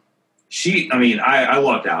 Like I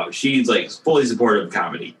lucked out. She's like fully supportive of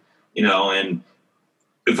comedy, and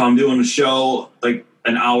if I'm doing a show like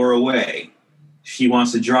an hour away, she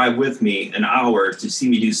wants to drive with me an hour to see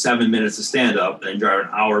me do 7 minutes of stand up and drive an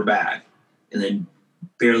hour back and then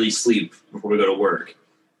barely sleep before we go to work,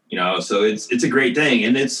 so it's a great thing.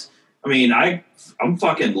 And I'm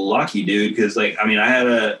fucking lucky, dude. Cause I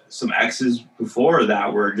had some exes before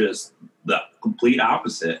that were just the complete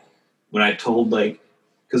opposite when I told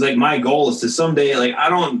cause my goal is to someday, I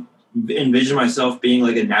don't envision myself being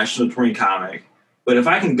like a national touring comic, but if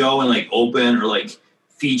I can go and open or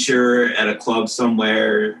feature at a club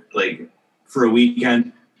somewhere for a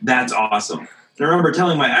weekend, that's awesome. And I remember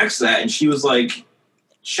telling my ex that, and she was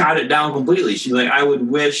shot it down completely. She's I would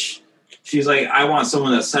wish, I want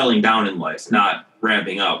someone that's settling down in life, not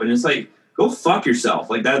ramping up. And it's go fuck yourself.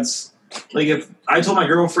 That's if I told my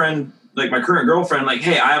girlfriend, my current girlfriend,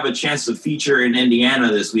 hey, I have a chance to feature in Indiana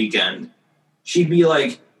this weekend, she'd be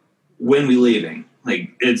when we leaving?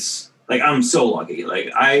 It's I'm so lucky.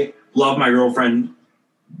 I love my girlfriend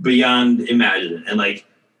beyond imagining. And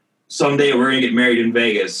someday we're gonna get married in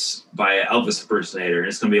Vegas by an Elvis impersonator, and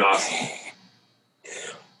it's gonna be awesome.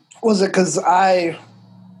 Was it because to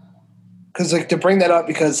bring that up,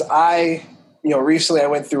 because recently I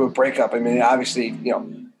went through a breakup. Obviously,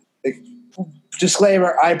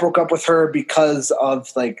 disclaimer, I broke up with her because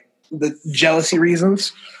of the jealousy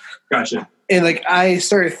reasons. Gotcha. And I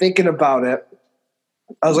started thinking about it.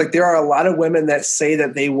 I was there are a lot of women that say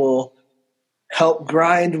that they will help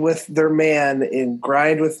grind with their man and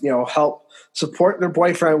grind with, help support their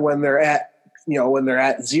boyfriend when they're at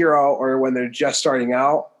zero or when they're just starting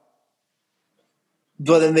out.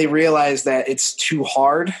 But then they realize that it's too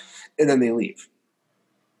hard and then they leave.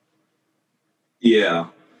 Yeah.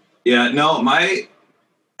 Yeah. No,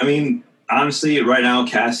 honestly, right now,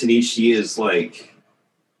 Cassidy, she is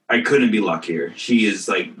I couldn't be luckier. She is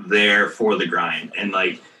there for the grind. And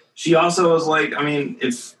she also is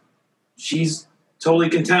if she's totally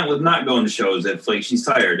content with not going to shows, if she's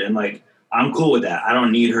tired, and I'm cool with that. I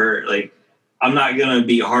don't need her. I'm not going to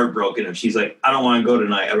be heartbroken if she's I don't want to go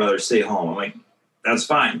tonight. I'd rather stay home. I'm that's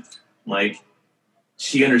fine.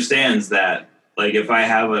 She understands that if I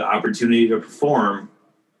have an opportunity to perform,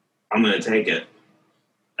 I'm going to take it.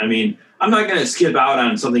 I'm not going to skip out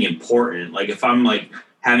on something important. If I'm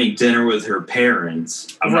having dinner with her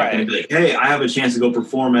parents, I'm not going to be hey, I have a chance to go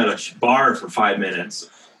perform at a bar for 5 minutes.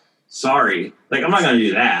 Sorry. I'm not going to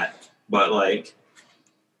do that. But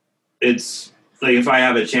it's if I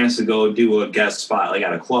have a chance to go do a guest spot,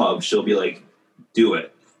 at a club, she'll be do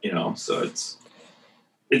it, so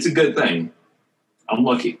it's a good thing. I'm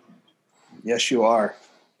lucky. Yes, you are.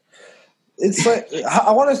 It's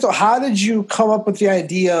I want to know, how did you come up with the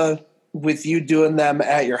idea with you doing them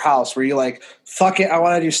at your house? Were you fuck it, I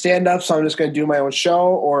want to do stand-up, so I'm just going to do my own show?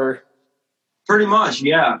 Or pretty much,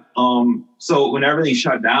 yeah. So when everything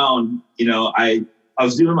shut down, I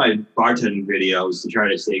was doing my bartending videos to try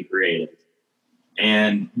to stay creative,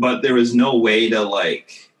 but there was no way to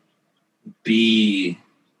be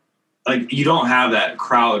you don't have that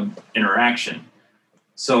crowd interaction.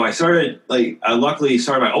 So I started I luckily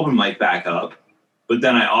started my open mic back up. But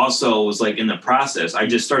then I also was in the process, I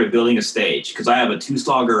just started building a stage because I have a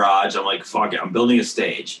 2-stall garage. I'm fuck it, I'm building a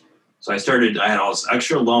stage. So I had all this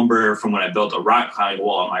extra lumber from when I built a rock climbing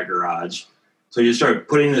wall in my garage. So I just started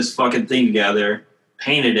putting this fucking thing together,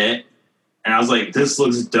 painted it, and I was this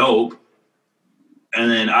looks dope. And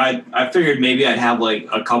then I figured maybe I'd have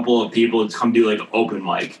a couple of people to come do an open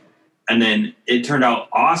mic. And then it turned out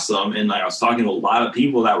awesome. And I was talking to a lot of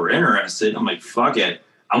people that were interested. I'm fuck it,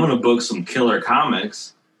 I'm going to book some killer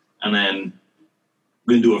comics, and then I'm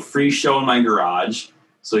going to do a free show in my garage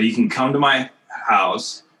so you can come to my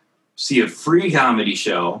house, see a free comedy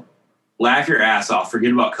show, laugh your ass off,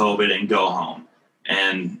 forget about COVID, and go home.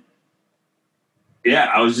 And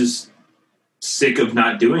yeah, I was just sick of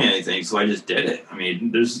not doing anything, so I just did it. I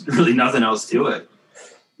mean, there's really nothing else to it.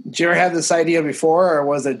 Did you ever have this idea before, or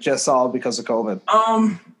was it just all because of COVID?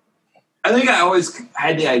 I think I always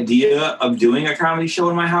had the idea of doing a comedy show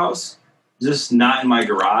in my house, just not in my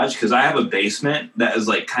garage, because I have a basement that is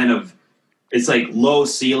like kind of, it's like low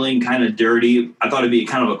ceiling, kind of dirty. I thought it'd be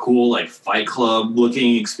kind of a cool like Fight Club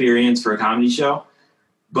looking experience for a comedy show.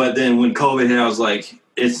 But then when COVID hit, I was like,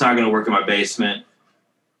 it's not going to work in my basement.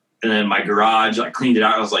 And then my garage, I cleaned it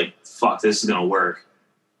out. I was like, fuck, this is going to work.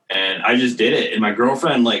 And I just did it. And my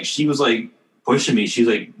girlfriend, like, she was like pushing me. She's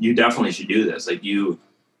like, you definitely should do this.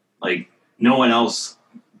 Like, no one else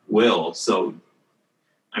will. So,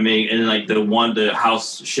 I mean, and like the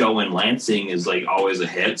house show in Lansing is like always a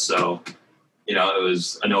hit. So, it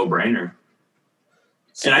was a no brainer.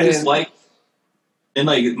 And I just like, and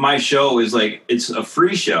like my show is like, it's a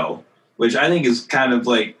free show, which I think is kind of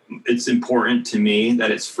like, it's important to me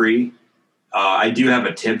that it's free. I do have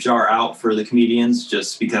a tip jar out for the comedians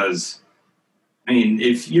just because, I mean,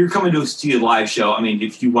 if you're coming to see a live show, I mean,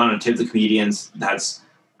 if you want to tip the comedians, that's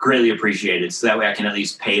greatly appreciated. So that way I can at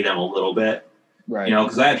least pay them a little bit. Right.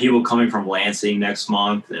 Because I have people coming from Lansing next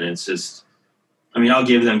month, and it's just, I mean, I'll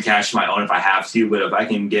give them cash of my own if I have to, but if I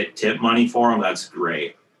can get tip money for them, that's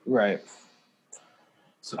great. Right.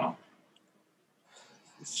 So.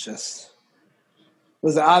 It's just,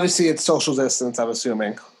 obviously it's social distance, I'm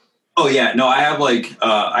assuming. Oh yeah, no, I have like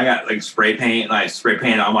I got like spray paint, and I spray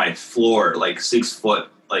paint on my floor like 6 foot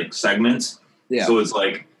like segments. Yeah. So it's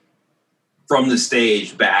like from the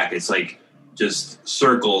stage back, it's like just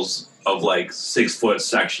circles of like 6 foot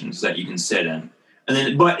sections that you can sit in. And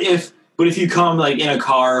then, but if you come like in a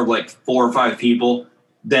car of like 4 or 5 people,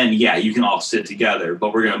 then yeah, you can all sit together.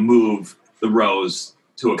 But we're gonna move the rows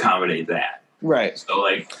to accommodate that. Right. So,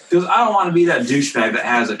 like, because I don't want to be that douchebag that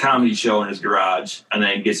has a comedy show in his garage and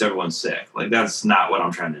then gets everyone sick. Like, that's not what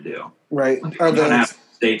I'm trying to do. Right. I'm trying to have the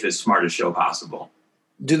safest, smartest show possible.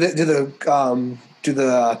 Do the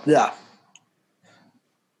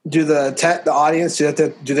audience do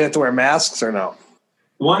they have to wear masks or no?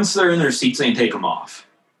 Once they're in their seats, they can take them off.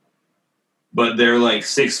 But they're like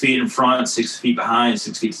 6 feet in front, 6 feet behind,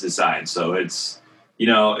 6 feet to the side. So it's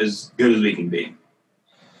as good as we can be.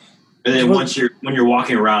 And then when you're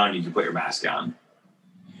walking around, you can put your mask on.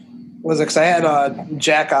 Was it because I had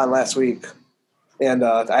Jack on last week, and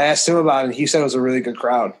I asked him about it, and he said it was a really good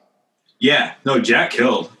crowd. Yeah, no, Jack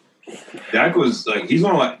killed. Jack was like,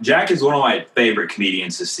 Jack is one of my favorite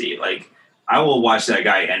comedians to see. Like, I will watch that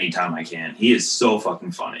guy anytime I can. He is so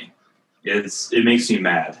fucking funny. It makes me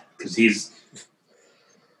mad because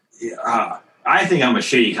I think I'm a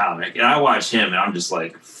shitty comic, and I watch him, and I'm just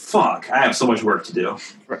like, fuck, I have so much work to do.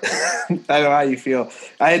 I know how you feel.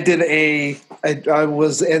 I did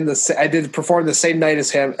perform the same night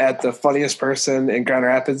as him at the Funniest Person in Grand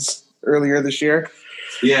Rapids earlier this year.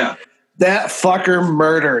 Yeah. That fucker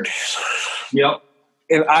murdered. Yep.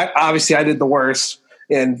 And I did the worst.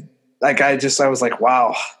 And like, I was like,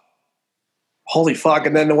 wow, holy fuck.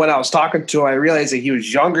 And then when I was talking to him, I realized that he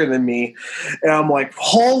was younger than me. And I'm like,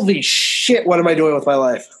 holy shit, what am I doing with my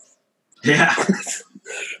life? Yeah.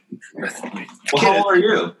 Well, how old are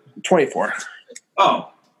you? 24.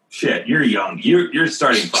 Oh, shit. You're young. You're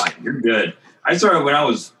starting fine. You're good. I started when I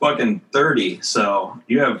was fucking 30, so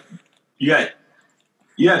you have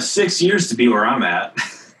 6 years to be where I'm at.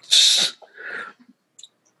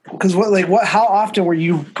 Because how often were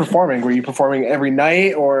you performing? Were you performing every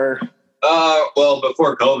night or? Well,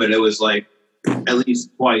 before COVID, it was like at least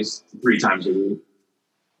twice, 3 times a week.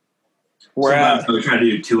 Sometimes I would try to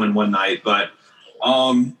do 2 in one night, but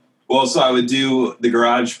so I would do the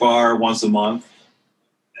Garage Bar once a month,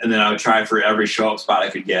 and then I would try for every show-up spot I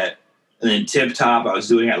could get. And then Tip Top, I was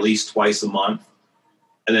doing at least twice a month.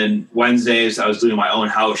 And then Wednesdays, I was doing my own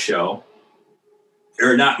house show.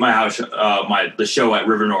 Or not my house show, the show at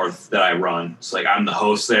River North that I run. It's like I'm the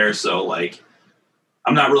host there, so like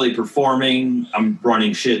I'm not really performing. I'm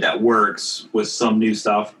running shit that works with some new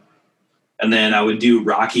stuff. And then I would do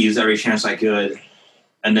Rockies every chance I could.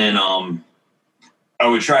 And then I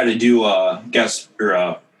would try to do a guest or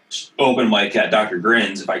a open mic at Dr.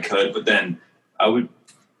 Grin's if I could, but then I would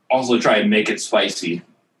also try and make it spicy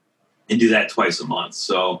and do that twice a month.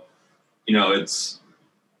 So, you're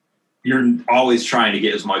always trying to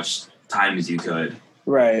get as much time as you could.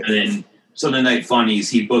 Right. And then Sunday Night Funnies,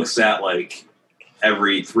 he books that like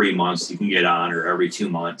every 3 months you can get on, or every 2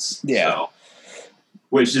 months. Yeah. So,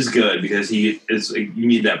 which is good because you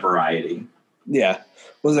need that variety. Yeah.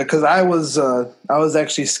 Was it because I was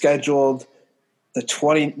actually scheduled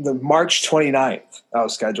the March 29th. I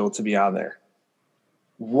was scheduled to be on there.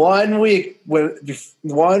 1 week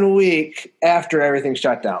after everything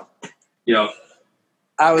shut down. Yep.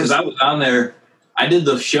 I was on there. I did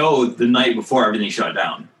the show the night before everything shut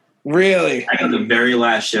down. Really? I got the very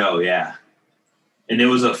last show, yeah. And it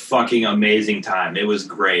was a fucking amazing time. It was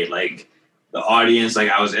great. Like, the audience,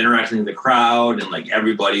 like, I was interacting with the crowd, and, like,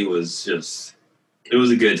 everybody was just, it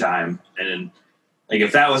was a good time. And then, like,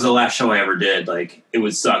 if that was the last show I ever did, like, it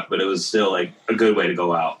would suck, but it was still, like, a good way to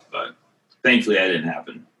go out. But thankfully that didn't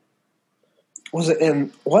happen.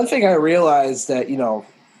 And one thing I realized that, you know,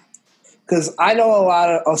 because I know a lot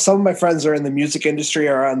of some of my friends are in the music industry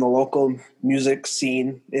or on the local music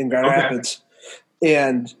scene in Grand Rapids.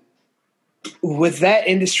 And with that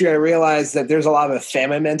industry, I realized that there's a lot of a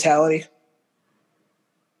famine mentality.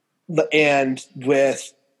 And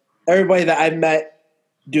with everybody that I've met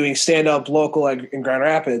doing stand-up local in Grand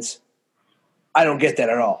Rapids, I don't get that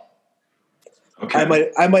at all. Okay.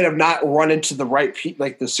 I might have not run into the right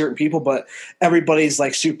like the certain people, but everybody's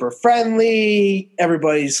like super friendly.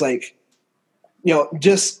 Everybody's like, you know,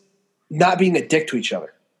 just not being a dick to each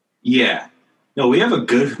other. Yeah. No, we have a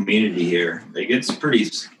good community here. Like, it's pretty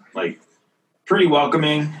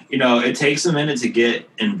welcoming. You know, it takes a minute to get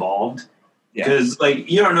involved because, like,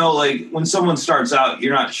 you don't know, like, when someone starts out,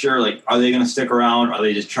 you're not sure, like, are they going to stick around? Are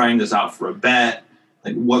they just trying this out for a bet?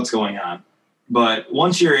 Like, what's going on? But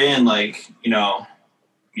once you're in, like, you know,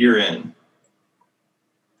 you're in.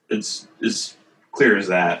 It's as clear as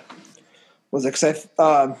that. Was it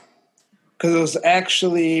because it was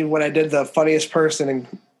actually when I did the funniest person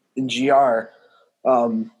in GR,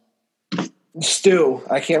 Stu.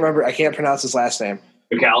 I can't pronounce his last name.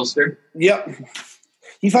 McAllister? Yep.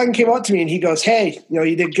 He fucking came up to me and he goes, "Hey, you know,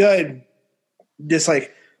 you did good. Just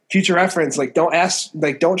like future reference, like don't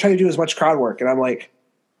try to do as much crowd work." And I'm like,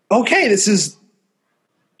 okay,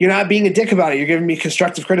 you're not being a dick about it. You're giving me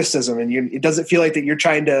constructive criticism, and it doesn't feel like that you're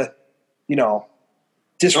trying to, you know,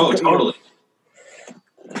 disregard. Oh, totally.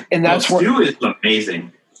 And that's Stu is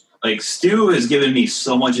amazing. Like, Stu has given me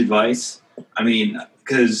so much advice. I mean,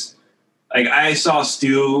 because like I saw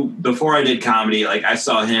Stu before I did comedy. Like, I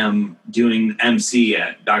saw him doing MC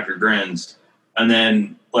at Dr. Grin's, and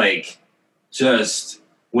then like just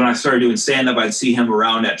when I started doing stand up, I'd see him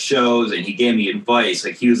around at shows, and he gave me advice.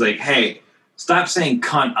 Like, he was like, "Hey, stop saying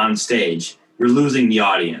cunt on stage. You're losing the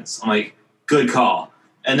audience." I'm like, "Good call."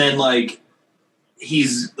 And then like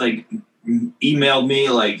he's like emailed me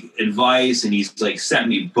like advice, and he's like sent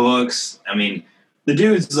me books. I mean, the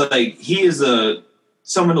dude's like, he is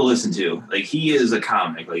someone to listen to. Like, he is a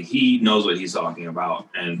comic. Like, he knows what he's talking about,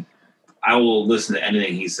 and I will listen to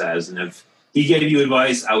anything he says. And if he gave you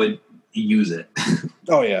advice, I would use it.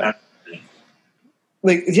 Oh yeah.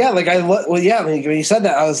 When you said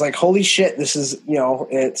that, I was like, holy shit, this is, you know,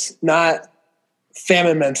 it's not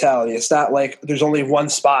famine mentality. It's not like there's only one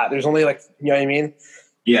spot. There's only like, you know what I mean?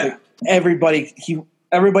 Yeah. Like everybody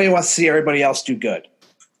wants to see everybody else do good.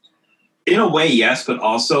 In a way, yes, but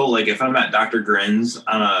also like if I'm at Dr. Grin's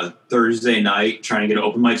on a Thursday night trying to get an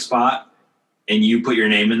open mic spot and you put your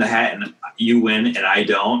name in the hat and you win and I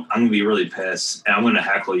don't, I'm going to be really pissed and I'm going to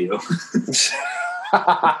heckle you.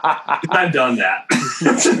 I've done that.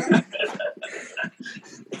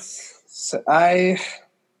 So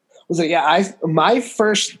my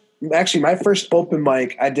first open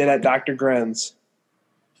mic I did at Dr. Grin's,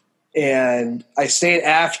 and I stayed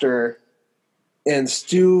after, and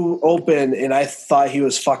Stu opened, and I thought he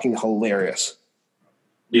was fucking hilarious.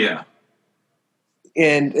 Yeah.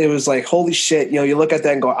 And it was like, holy shit, you know, you look at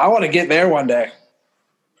that and go, I want to get there one day.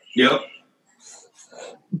 Yep.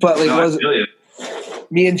 But like,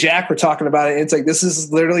 me and Jack were talking about it, and it's like, this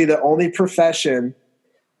is literally the only profession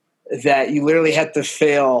that you literally have to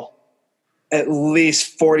fail at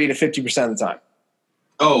least 40 to 50% of the time.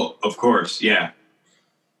 Oh, of course. Yeah.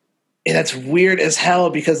 And that's weird as hell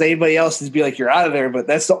because anybody else would be like, you're out of there. But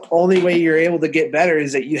that's the only way you're able to get better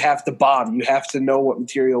is that you have to bomb. You have to know what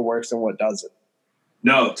material works and what doesn't.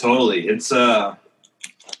 No, totally. It's a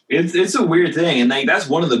weird thing. And like, that's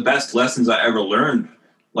one of the best lessons I ever learned.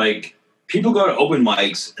 Like, people go to open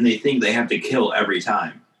mics and they think they have to kill every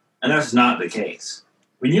time. And that's not the case.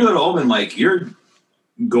 When you go to open mic, your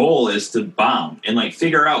goal is to bomb and like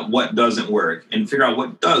figure out what doesn't work and figure out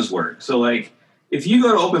what does work. So like, if you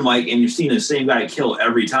go to open mic and you're seeing the same guy kill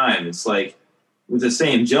every time, it's like with the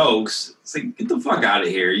same jokes, it's like, get the fuck out of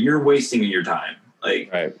here. You're wasting your time. Like,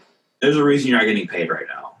 right. There's a reason you're not getting paid right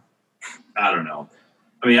now. I don't know.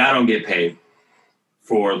 I mean, I don't get paid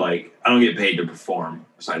to perform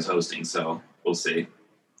besides hosting. So we'll see.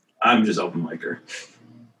 I'm just open micer.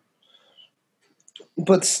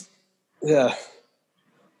 But yeah.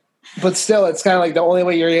 But still, it's kind of like the only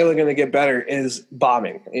way you're really going to get better is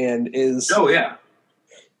bombing, Oh yeah,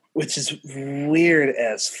 which is weird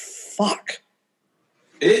as fuck.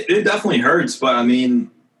 it definitely hurts, but I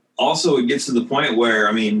mean, also it gets to the point where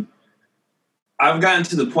I've gotten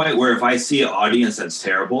to the point where if I see an audience that's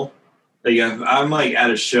terrible, like if I'm like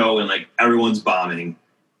at a show and like everyone's bombing,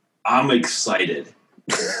 I'm excited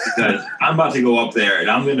because I'm about to go up there and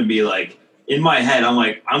I'm going to be like, in my head, I'm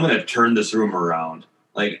like, I'm going to turn this room around.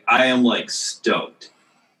 Like I am like stoked.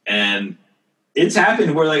 And it's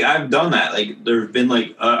happened where like I've done that. Like there've been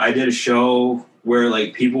like, I did a show where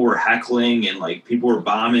like people were heckling and like people were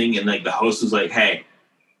bombing and like the host was like, hey,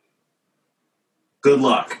 good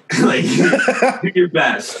luck. Like, do your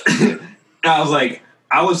best. And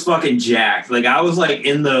I was fucking jacked. Like, I was like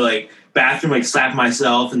in the like bathroom, like slapping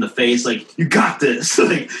myself in the face, like, you got this.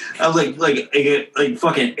 Like, I was like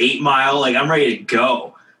fucking 8 Mile. Like, I'm ready to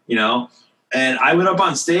go, you know? And I went up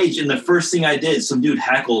on stage, and the first thing I did, some dude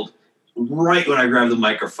heckled right when I grabbed the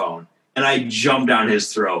microphone, and I jumped down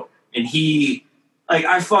his throat. And he, like,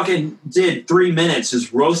 I fucking did 3 minutes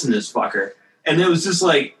just roasting this fucker. And it was just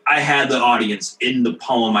like I had the audience in the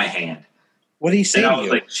palm of my hand. What did he say to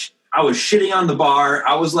you? Like, I was shitting on the bar.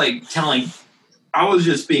 I was like I was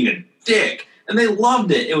just being a dick. And they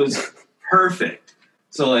loved it. It was perfect.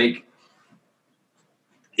 So like,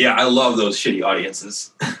 yeah, I love those shitty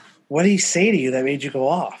audiences. What did he say to you that made you go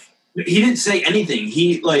off? He didn't say anything.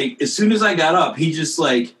 He like, as soon as I got up, he just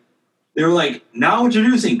like, they were like, now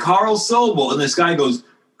introducing Carl Sobel. And this guy goes,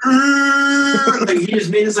 like he just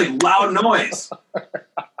made this like loud noise.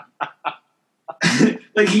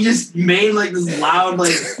 Like he just made like this loud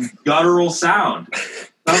like guttural sound.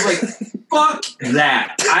 I was like, fuck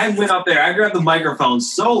that. I went up there, I grabbed the microphone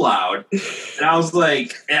so loud, and I was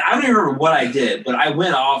like, and I don't even remember what I did, but I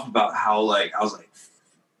went off about how like I was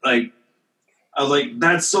like,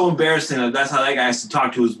 that's so embarrassing. That's how that guy has to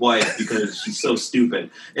talk to his wife because she's so stupid.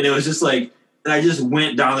 And it was just like, and I just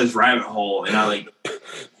went down this rabbit hole, and I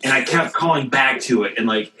kept calling back to it, and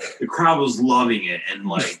like the crowd was loving it, and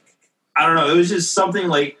like I don't know, it was just something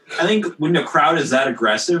like I think when the crowd is that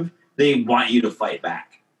aggressive, they want you to fight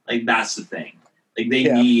back. Like that's the thing. Like they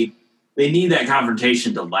need that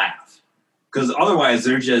confrontation to laugh, because otherwise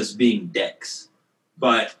they're just being dicks.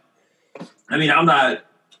 But I mean, I'm not.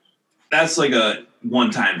 That's like a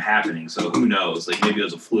one-time happening, so who knows? Like maybe it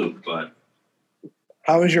was a fluke, but.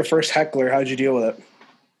 How was your first heckler? How did you deal with it?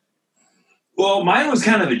 Well, mine was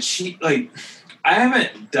kind of a cheat. Like, I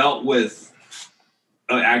haven't dealt with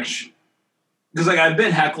action because, like, I've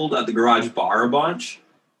been heckled at the garage bar a bunch.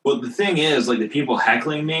 But the thing is, like, the people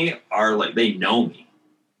heckling me are like they know me.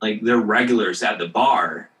 Like, they're regulars at the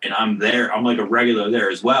bar, and I'm there. I'm like a regular there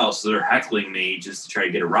as well, so they're heckling me just to try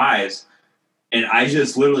to get a rise. And I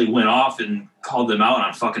just literally went off and called them out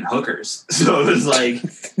on fucking hookers. So it was like,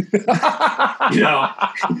 you know,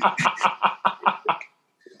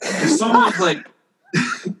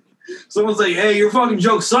 someone's like, hey, your fucking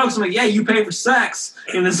joke sucks. I'm like, yeah, you pay for sex.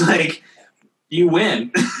 And it's like, you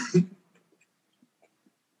win. So,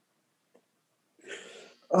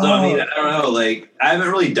 I mean, I don't know. Like, I haven't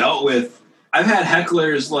really dealt with, I've had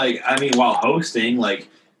hecklers, like, I mean, while hosting, like,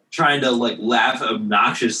 trying to like laugh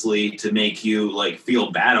obnoxiously to make you like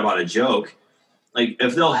feel bad about a joke. Like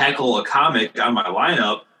if they'll heckle a comic on my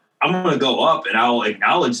lineup, I'm going to go up and I'll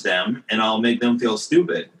acknowledge them and I'll make them feel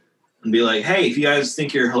stupid and be like, hey, if you guys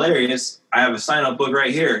think you're hilarious, I have a sign up book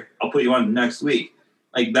right here. I'll put you on next week.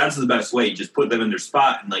 Like that's the best way. Just put them in their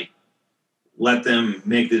spot and like let them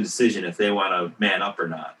make the decision if they want to man up or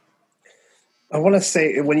not. I want to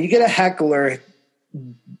say when you get a heckler,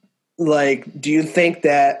 like, do you think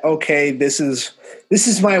that, okay, this is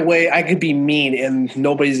my way, I could be mean and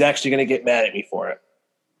nobody's actually going to get mad at me for it?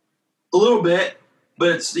 A little bit,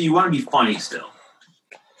 but you want to be funny still.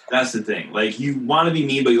 That's the thing. Like, you want to be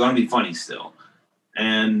mean, but you want to be funny still.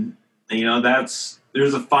 And, you know, there's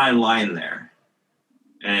a fine line there.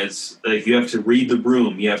 And it's, like, you have to read the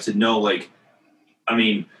room. You have to know, like, I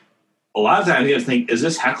mean, a lot of times you have to think, is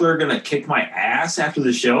this heckler going to kick my ass after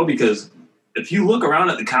the show? Because if you look around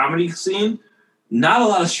at the comedy scene, not a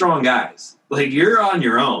lot of strong guys. Like, you're on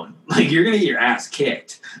your own. Like, you're going to get your ass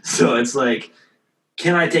kicked. So it's like,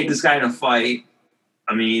 can I take this guy in a fight?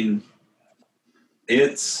 I mean,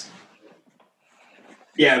 basically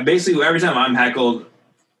every time I'm heckled,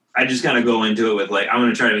 I just kind of go into it with, like, I'm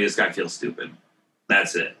going to try to make this guy feel stupid.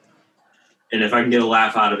 That's it. And if I can get a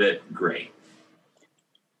laugh out of it, great.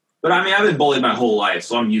 But, I mean, I've been bullied my whole life,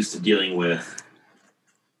 so I'm used to dealing with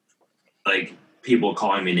like people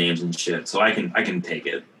calling me names and shit, so I can take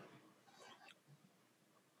it.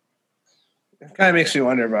 It kind of makes me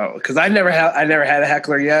wonder about, because I never had a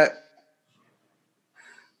heckler yet,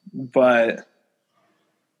 but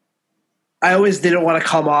I always didn't want to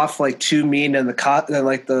come off like too mean, and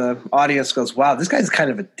the audience goes, "Wow, this guy's kind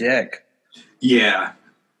of a dick." Yeah.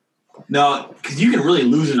 No, because you can really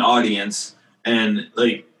lose an audience, and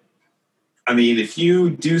like, I mean, if you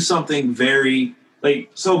do something very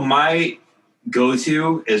so my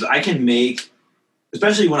go-to is I can make,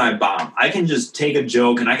 especially when I bomb, I can just take a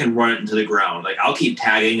joke and I can run it into the ground. Like I'll keep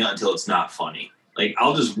tagging it until it's not funny. Like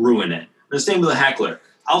I'll just ruin it. The same with a heckler.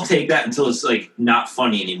 I'll take that until it's like not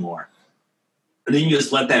funny anymore. And then you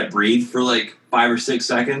just let that breathe for like 5 or 6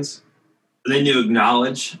 seconds. And then you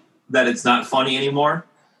acknowledge that it's not funny anymore.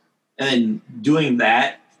 And then doing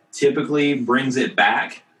that typically brings it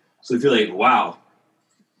back. So if you're like, wow,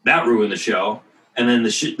 that ruined the show. And then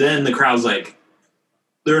then the crowd's like,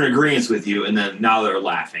 they're in agreement with you. And then now they're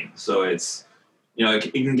laughing. So it's,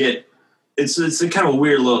 it can get, it's a kind of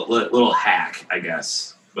weird little hack, I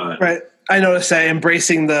guess. But right. I noticed that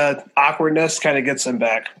embracing the awkwardness kind of gets them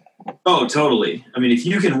back. Oh, totally. I mean, if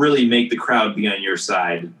you can really make the crowd be on your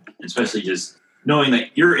side, especially just knowing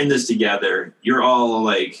that you're in this together, you're all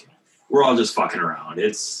like, we're all just fucking around.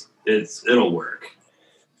 It'll work.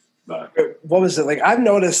 But what was it like? I've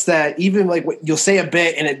noticed that even like you'll say a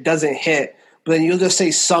bit and it doesn't hit, but then you'll just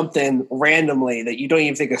say something randomly that you don't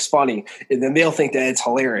even think is funny, and then they'll think that it's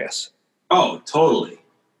hilarious. Oh, totally.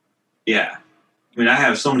 Yeah. I mean, I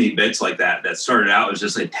have so many bits like that started out as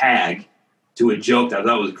just a tag to a joke that I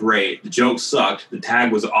thought was great. The joke sucked. The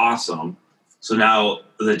tag was awesome. So now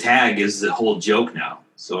the tag is the whole joke now.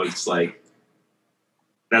 So it's like,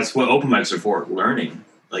 that's what open mics are for, learning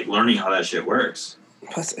how that shit works.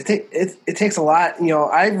 Plus, it takes a lot.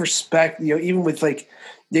 I respect, even with like,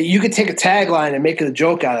 you could take a tagline and make a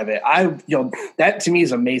joke out of it. That to me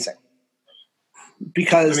is amazing.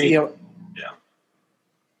 Because, yeah.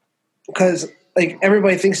 Because like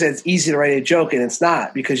everybody thinks that it's easy to write a joke, and it's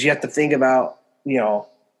not, because you have to think about,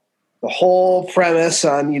 the whole premise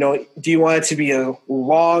on, do you want it to be a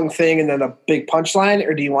long thing and then a big punchline,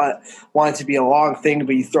 or do you want it to be a long thing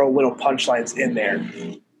but you throw little punchlines in there?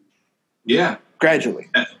 Yeah. Gradually.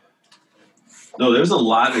 No, there's a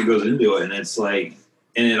lot that goes into it, and it's like,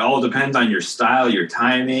 and it all depends on your style, your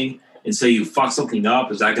timing, and say you fuck something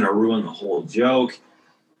up, is that going to ruin the whole joke?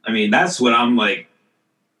 I mean, that's what I'm like,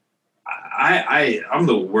 I'm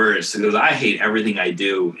the worst, because I hate everything I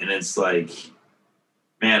do, and it's like,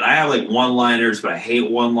 man, I have like one-liners, but I hate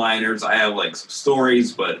one-liners. I have like some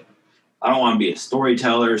stories, but I don't want to be a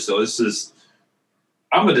storyteller. So it's just,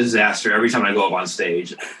 I'm a disaster every time I go up on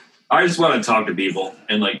stage. I just want to talk to people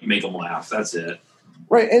and like make them laugh. That's it.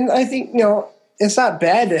 Right. And I think, it's not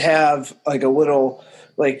bad to have like a little,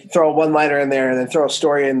 like throw a one-liner in there and then throw a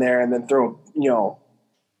story in there and then throw,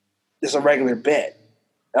 just a regular bit.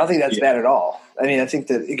 I don't think that's bad at all. I mean, I think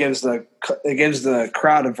that it gives the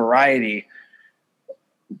crowd a variety.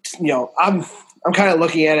 I'm kind of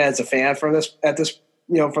looking at it as a fan from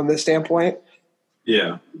this standpoint.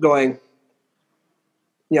 Yeah. Going,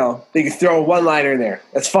 they can throw a one-liner in there.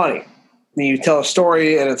 That's funny. Then you tell a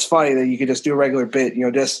story and it's funny. Then you could just do a regular bit.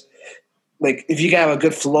 Just like if you can have a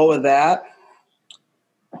good flow of that,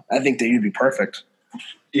 I think that you'd be perfect.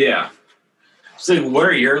 Yeah. So, what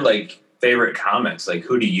are your like favorite comics? Like,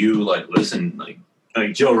 who do you like listen?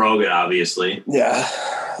 Like Joe Rogan, obviously. Yeah.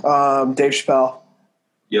 Dave Chappelle.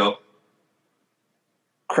 Yep.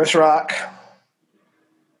 Chris Rock.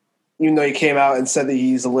 Even though he came out and said that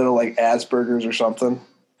he's a little like Asperger's or something.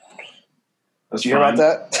 Did you hear about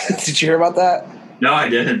that? Did you hear about that? No, I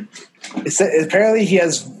didn't. Apparently he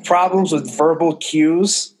has problems with verbal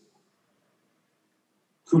cues.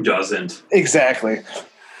 Who doesn't? Exactly.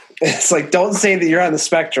 It's like, don't say that you're on the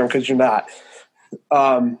spectrum, because you're not.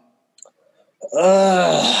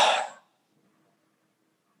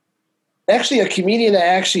 Actually, a comedian that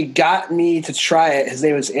actually got me to try it, his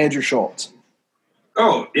name is Andrew Schultz.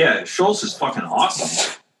 Oh, yeah. Schultz is fucking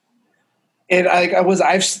awesome. And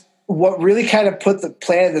what really kind of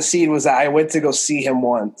planted the seed was that I went to go see him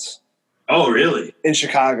once. Oh, really? In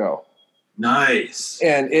Chicago. Nice.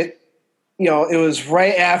 And it was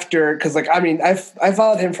right after, because like, I mean, I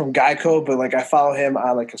followed him from Geico, but like I follow him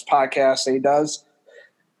on like his podcast that he does.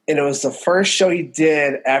 And it was the first show he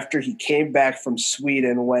did after he came back from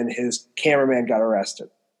Sweden when his cameraman got arrested.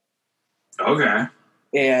 Okay.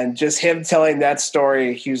 And just him telling that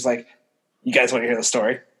story, he was like, "You guys want to hear the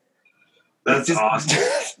story?" That's awesome.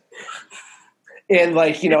 And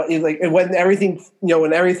like, and when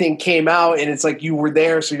everything came out, and it's like you were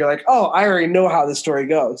there, so you're like, "Oh, I already know how the story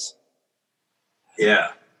goes." Yeah,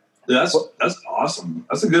 that's awesome.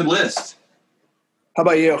 That's a good list. How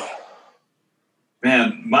about you?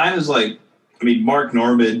 Man, mine is like, I mean, Mark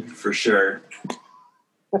Normand for sure.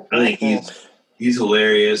 I think he's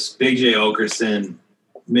hilarious. Big J. Okerson,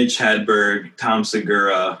 Mitch Hedberg, Tom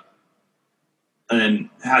Segura, and then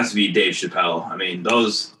it has to be Dave Chappelle. I mean,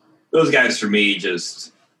 those guys for me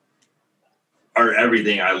just are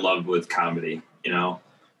everything I loved with comedy. You know,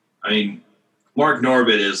 I mean, Mark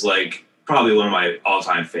Norbit is like probably one of my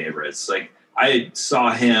all-time favorites. Like I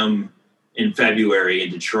saw him in February in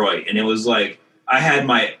Detroit, and it was like I had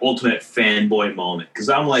my ultimate fanboy moment because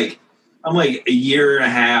I'm like a year and a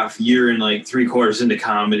half, year and like 3/4 into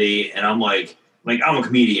comedy, and I'm like I'm a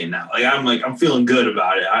comedian now. I'm feeling good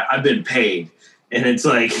about it. I've been paid, and it's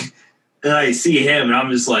like, and I see him, and I'm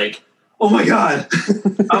just like, oh my god,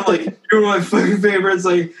 I'm like, you're my fucking favorites,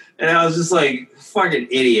 like, and I was just like, fucking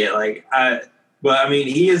idiot, but I mean,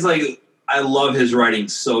 he is like, I love his writing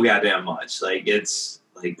so goddamn much. Like it's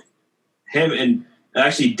like him and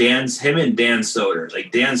actually Dan Soder.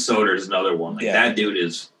 Like Dan Soder is another one. Like that dude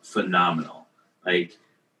is phenomenal. Like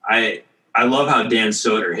I love how Dan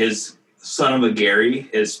Soder, his Son of a Gary,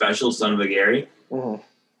 his special Son of a Gary,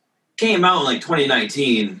 came out in like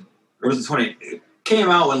 2019, or was it came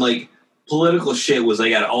out when like political shit was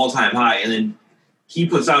like at an all-time high, and then he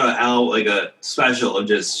puts out a special of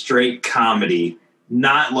just straight comedy,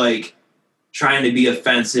 not like trying to be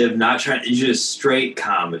offensive, just straight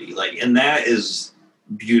comedy. Like, and that is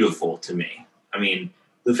beautiful to me. I mean,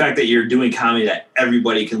 the fact that you're doing comedy that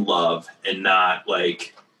everybody can love and not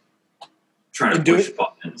like trying to push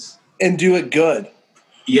buttons and do it good.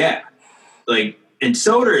 Yeah. Like, and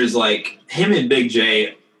Soder is like, him and Big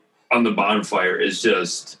J on the Bonfire is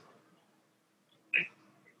just,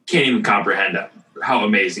 can't even comprehend how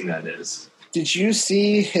amazing that is. Did you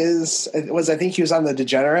see I think he was on the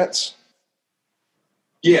Degenerates?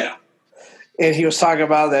 Yeah. And he was talking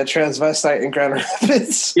about that transvestite in Grand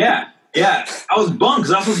Rapids. Yeah. I was bummed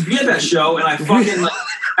because I was supposed to be at that show, and I fucking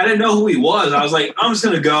I didn't know who he was. I was like, I'm just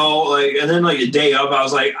gonna go, like, and then like a day up, I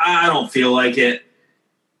was like, I don't feel like it.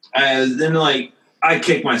 And then like I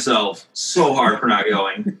kicked myself so hard for not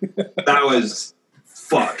going. That was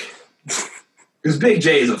fuck. Because Big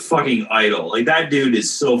J is a fucking idol. Like that dude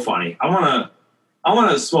is so funny. I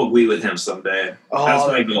wanna smoke weed with him someday. Oh, that's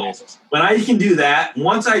my goal. When I can do that,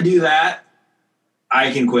 once I do that,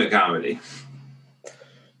 I can quit comedy.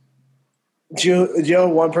 Do you know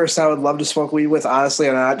one person I would love to smoke weed with? Honestly,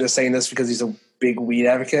 I'm not just saying this because he's a big weed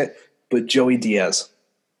advocate, but Joey Diaz.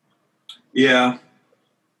 Yeah.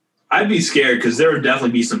 I'd be scared because there would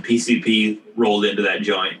definitely be some PCP rolled into that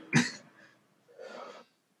joint.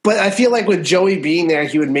 But I feel like with Joey being there,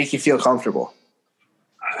 he would make you feel comfortable.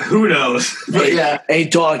 Who knows? But yeah. Hey,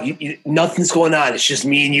 dog, nothing's going on. It's just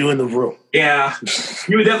me and you in the room. Yeah.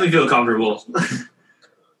 You would definitely feel comfortable.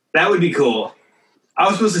 That would be cool. I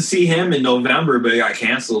was supposed to see him in November, but it got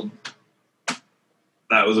canceled.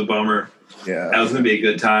 That was a bummer. Yeah. That was going to be a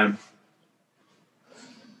good time.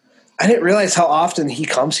 I didn't realize how often he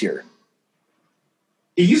comes here.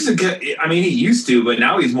 He used to, but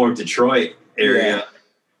now he's more Detroit area. Yeah.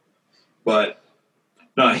 But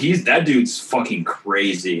no, that dude's fucking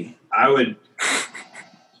crazy. Any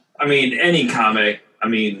comic,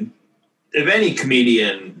 if any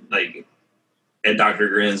comedian, like, at Dr.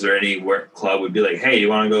 Grins or any work club would be like, hey, you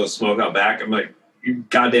want to go smoke out back? I'm like, you're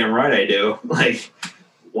goddamn right I do. Like,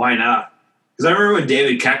 why not? Because I remember when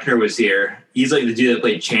David Koechner was here, he's like the dude that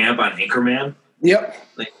played Champ on Anchorman. Yep.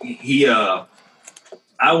 Like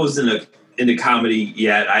I wasn't into comedy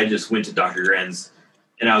yet. I just went to Dr. Grins,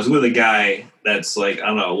 and I was with a guy that's like, I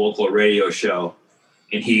don't know, a local radio show,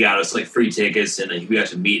 and he got us like free tickets, and we got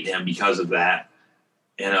to meet him because of that.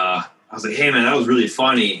 And I was like, hey man, that was really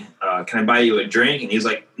funny. Can I buy you a drink? And he was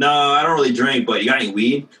like, no, I don't really drink, but you got any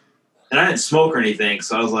weed? And I didn't smoke or anything.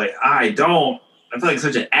 So I was like, I don't. I feel like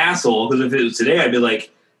such an asshole, because if it was today, I'd be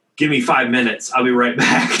like, give me 5 minutes. I'll be right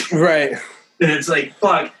back. Right. And it's like,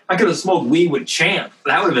 fuck, I could have smoked weed with Champ.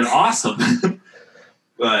 That would have been awesome.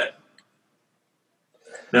 But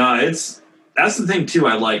no, that's the thing too.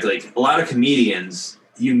 I like a lot of comedians,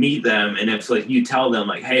 you meet them, and if like you tell them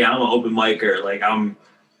like, hey, I'm an open micer, like I'm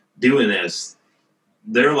doing this,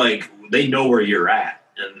 they're like, they know where you're at,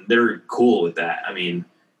 and they're cool with that. I mean,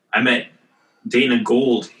 I met Dana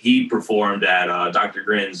Gould. He performed at Dr.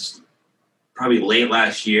 Grins probably late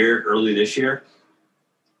last year, early this year,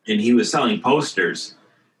 and he was selling posters,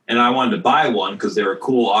 and I wanted to buy one because they were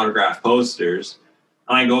cool autographed posters.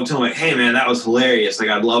 And I go to him like, hey man, that was hilarious. Like,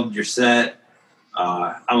 I loved your set.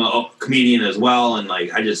 I'm a comedian as well, and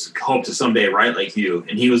like, I just hope to someday write like you.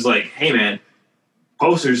 And he was like, hey man,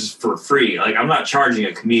 posters for free. Like, I'm not charging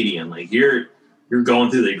a comedian. Like, you're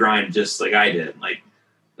going through the grind just like I did. Like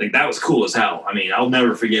that was cool as hell. I mean, I'll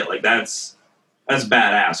never forget. Like, that's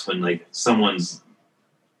badass when like someone's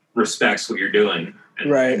respects what you're doing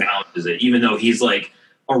and Right. acknowledges it, even though he's like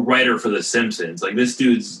a writer for The Simpsons. Like, this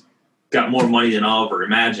dude's got more money than I'll ever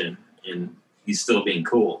imagine, and he's still being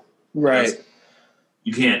cool. Right.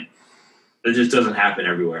 You can't. It just doesn't happen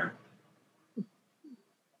everywhere.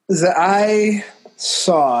 That I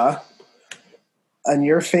saw on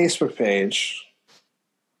your Facebook page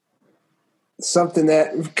something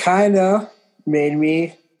that kind of made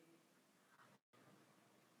me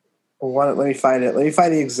let me find it. Let me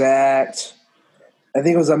find the exact. I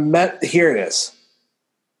think it was here it is.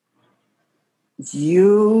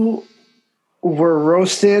 You were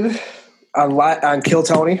roasted on Kill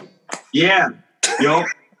Tony. Yeah. Yup.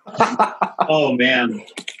 Oh man,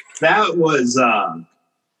 that was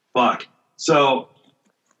fuck. So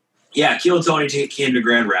yeah, Kill Tony came to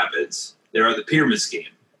Grand Rapids. They were at the Pyramid Scheme,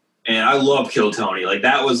 and I love Kill Tony. Like,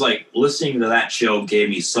 that was like, listening to that show gave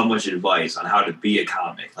me so much advice on how to be a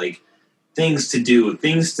comic, like things to do,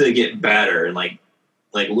 things to get better, and like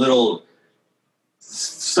little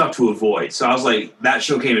stuff to avoid. So I was like, that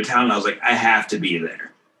show came to town, and I was like, I have to be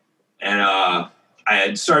there. And I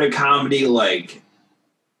had started comedy like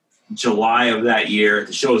July of that year.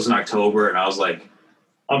 The show was in October, and I was like,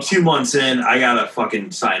 I'm 2 months in, I gotta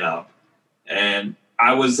fucking sign up. And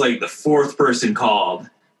I was like the fourth person called.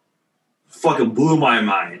 Fucking blew my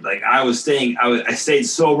mind. Like, I stayed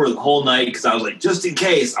sober the whole night because I was like, just in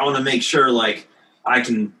case, I want to make sure like I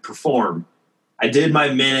can perform. I did my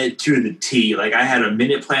minute to the T. Like, I had a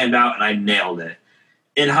minute planned out and I nailed it.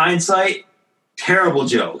 In hindsight, terrible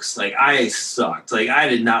jokes. Like, I sucked. Like, I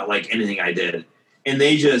did not like anything I did. And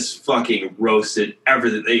they just fucking roasted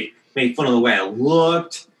everything. They made fun of the way I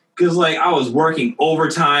looked. Because, like, I was working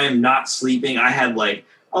overtime, not sleeping. I was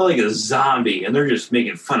like a zombie. And they're just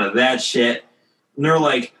making fun of that shit. And they're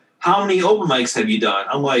like, how many open mics have you done?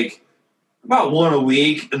 I'm like, about one a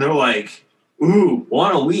week. And they're like, ooh,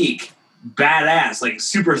 one a week. Badass. Like,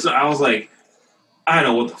 super. I was like, I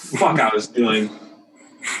don't know what the fuck I was doing.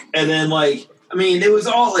 And then, like, I mean, it was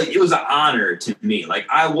all like, it was an honor to me. Like,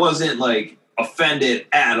 I wasn't like offended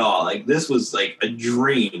at all. Like, this was like a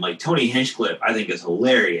dream. Like, Tony Hinchcliffe, I think, is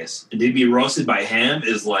hilarious. And to be roasted by him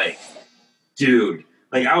is like, dude,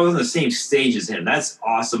 like, I was on the same stage as him. That's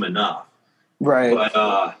awesome enough. Right.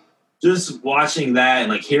 But just watching that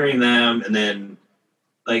and like hearing them, and then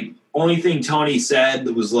like, only thing Tony said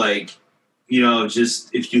was like, you know,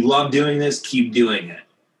 just if you love doing this, keep doing it.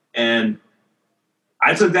 And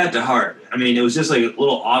I took that to heart. I mean, it was just like a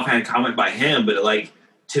little offhand comment by him, but like,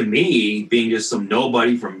 to me, being just some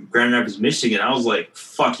nobody from Grand Rapids, Michigan, I was like,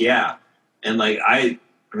 fuck yeah. And like, I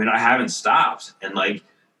mean, I haven't stopped. And like,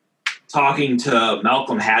 talking to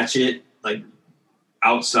Malcolm Hatchett, like,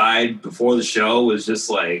 outside before the show was just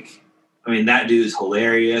like, I mean, that dude's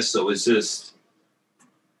hilarious. So it was just,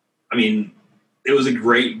 I mean, it was a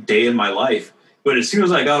great day in my life. But as soon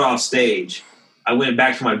as I got off stage, I went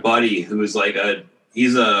back to my buddy who was like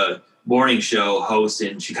he's a morning show host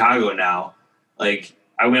in Chicago now. Like,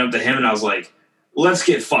 I went up to him and I was like, let's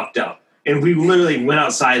get fucked up. And we literally went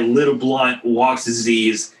outside, lit a blunt, walked to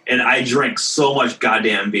Z's, and I drank so much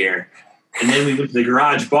goddamn beer. And then we went to the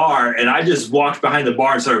garage bar, and I just walked behind the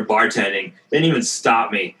bar and started bartending. They didn't even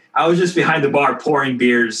stop me. I was just behind the bar pouring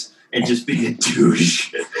beers and just being a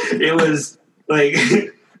douche. It was like,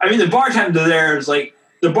 I mean, the bartenders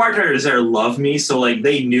there love me. So like,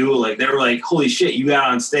 they knew, like, they were like, holy shit, you got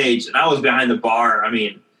on stage. And I was behind the bar. I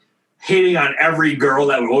mean, hitting on every girl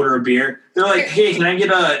that would order a beer. They're like, hey, can I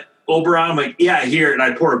get a Oberon? I'm like, yeah, here. And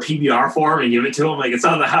I pour a PBR for him and give it to him. Like, it's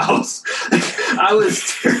on the house. I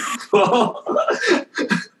was terrible.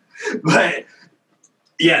 But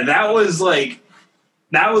yeah, that was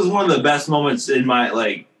one of the best moments in my,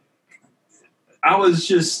 like, I was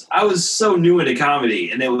so new into comedy,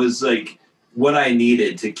 and it was like what I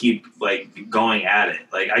needed to keep like going at it.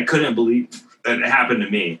 Like, I couldn't believe that it happened to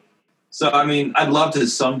me. So, I mean, I'd love to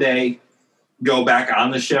someday go back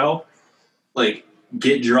on the show, like,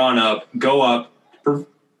 get drawn up, go up,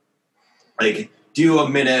 like, do a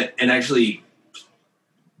minute and actually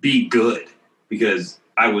be good, because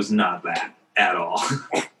I was not that at all.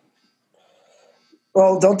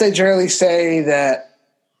 Well, don't they generally say that,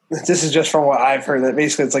 this is just from what I've heard, that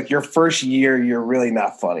basically it's like your first year, you're really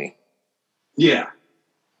not funny. Yeah.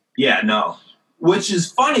 Yeah, no. Which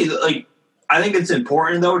is funny. Like, I think it's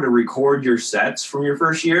important, though, to record your sets from your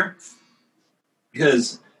first year.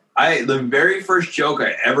 Because the very first joke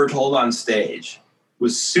I ever told on stage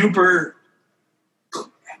was super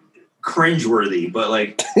cringeworthy. But,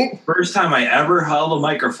 like, first time I ever held a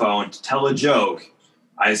microphone to tell a joke,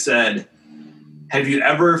 I said, have you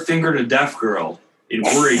ever fingered a deaf girl and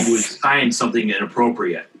worried you would sign something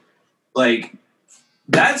inappropriate? Like,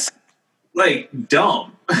 That's like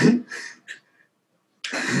dumb.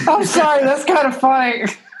 I'm sorry, that's kind of funny.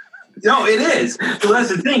 No, it is. So that's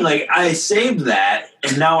the thing. Like, I saved that,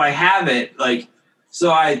 and now I have it. Like,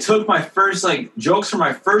 so I took my first like jokes from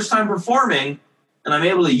my first time performing, and I'm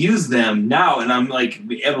able to use them now, and I'm like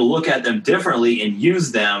able to look at them differently and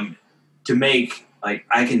use them to make like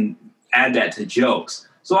I can add that to jokes.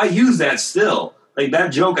 So I use that still. Like that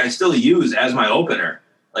joke, I still use as my opener.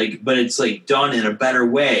 Like, but it's like done in a better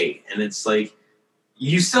way, and it's like.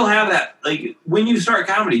 You still have that, like, when you start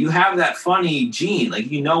comedy, you have that funny gene. Like,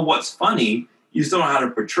 you know what's funny. You still don't know how to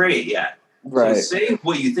portray it yet. Right. So say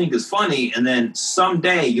what you think is funny, and then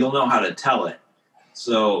someday you'll know how to tell it.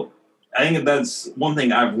 So I think that's one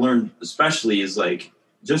thing I've learned especially is, like,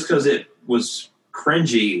 just because it was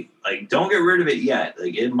cringy, like, don't get rid of it yet.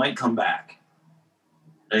 Like, it might come back.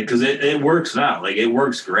 Because it works now. Like, it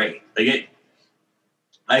works great. Like,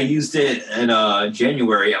 I used it in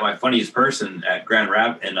January at my funniest person at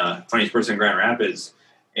funniest person in Grand Rapids,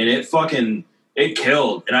 and it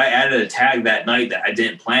killed. And I added a tag that night that I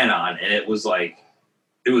didn't plan on, and it was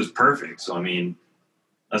perfect. So I mean,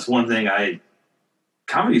 that's one thing.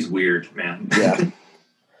 Comedy's weird, man. Yeah.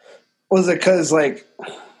 Was it because like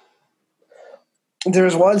there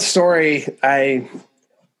was one story I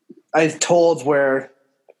told where,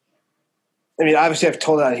 I mean, obviously I've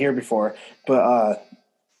told it on here before, but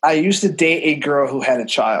I used to date a girl who had a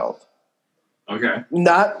child. Okay.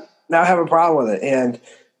 Not have a problem with it. And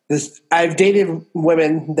I've dated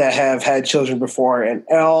women that have had children before, and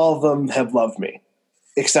all of them have loved me,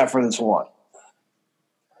 except for this one.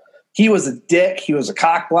 He was a dick. He was a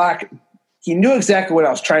cockblock. He knew exactly what I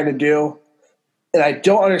was trying to do, and I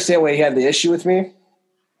don't understand why he had the issue with me.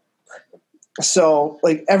 So,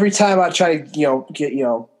 like, every time I try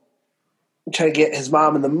to, try to get his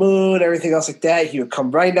mom in the mood, everything else like that, he would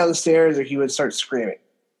come running down the stairs or he would start screaming,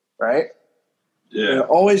 right? Yeah.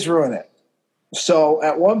 Always ruin it. So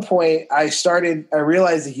at one point I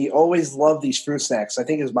realized that he always loved these fruit snacks. I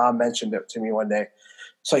think his mom mentioned it to me one day.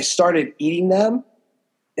 So I started eating them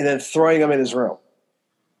and then throwing them in his room.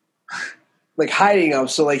 Like hiding them.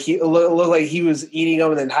 So like it looked like he was eating them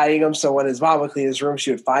and then hiding them. So when his mom would clean his room,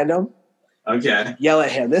 she would find them. Okay. Yell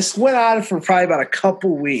at him. This went on for probably about a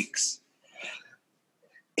couple weeks.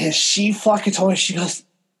 And she fucking told me, she goes,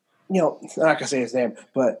 I'm not going to say his name,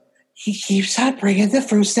 but he keeps on bringing the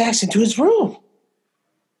fruit snacks into his room.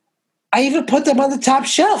 I even put them on the top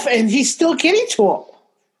shelf, and he's still getting to them.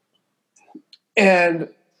 And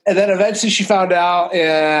then eventually she found out,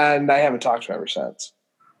 and I haven't talked to her ever since.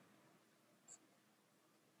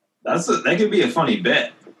 That could be a funny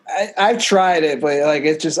bit. I've tried it, but like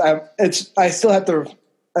I still have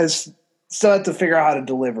to figure out how to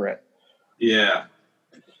deliver it. Yeah.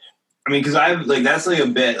 I mean, because that's like a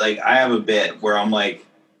bit, like I have a bit where I'm like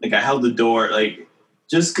I held the door, like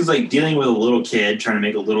just because like dealing with a little kid, trying to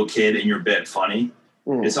make a little kid in your bit funny.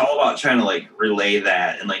 It's all about trying to like relay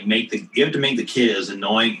that and like you have to make the kid as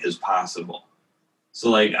annoying as possible. So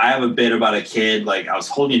like I have a bit about a kid, like I was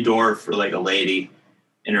holding a door for like a lady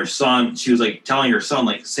and her son, she was like telling her son,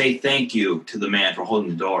 like, say thank you to the man for holding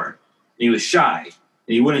the door. And he was shy and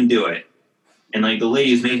he wouldn't do it. And, like, the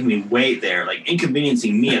lady's making me wait there, like,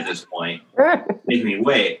 inconveniencing me at this point, making me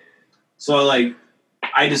wait. So, like,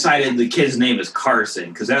 I decided the kid's name is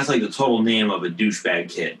Carson, because that's, like, the total name of a douchebag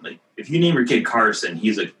kid. Like, if you name your kid Carson,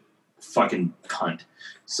 he's a fucking cunt.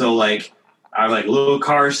 So, like, I'm like, little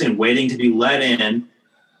Carson waiting to be let in.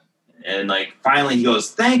 And, like, finally he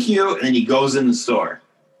goes, thank you. And then he goes in the store.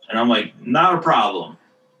 And I'm like, not a problem.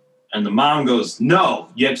 And the mom goes, no,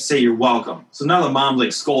 you have to say you're welcome. So now the mom's,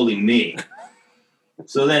 like, scolding me.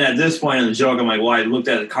 So then at this point in the joke, I'm like, well, I looked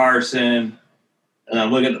at Carson, and I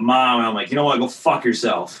look at the mom, and I'm like, you know what, go fuck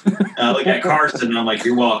yourself. And I look at Carson, and I'm like,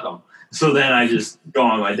 you're welcome. So then I just go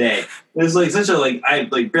on my day. It's like such a, like, I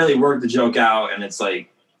like barely worked the joke out, and it's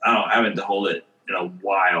like, I haven't told it in a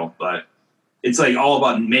while, but it's like all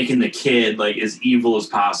about making the kid like as evil as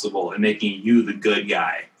possible and making you the good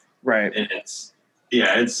guy. Right. And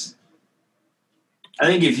I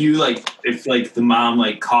think if the mom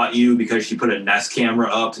like caught you because she put a Nest camera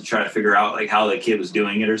up to try to figure out like how the kid was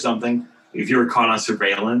doing it or something, if you were caught on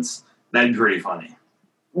surveillance, that'd be pretty funny.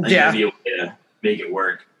 Yeah. That'd be a way to make it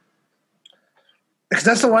work. Because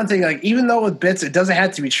that's the one thing, like, even though with bits, it doesn't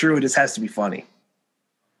have to be true, it just has to be funny.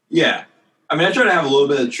 Yeah. I mean, I try to have a little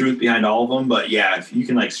bit of truth behind all of them, but yeah, if you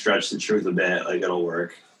can like stretch the truth a bit, like it'll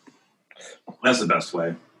work. That's the best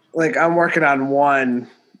way. Like, I'm working on one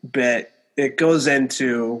bit. It goes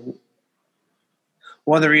into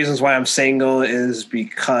one of the reasons why I'm single is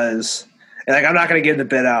because, and like, I'm not going to give the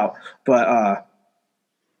bit out, but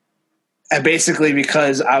And basically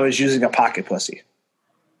because I was using a pocket pussy.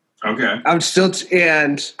 Okay. I'm still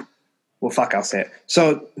fuck, I'll say it.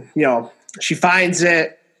 So, she finds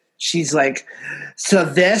it. She's like, so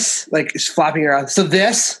this, like, is flopping around. So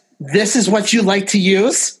this is what you like to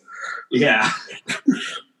use? Yeah.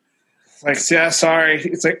 Like, yeah, sorry.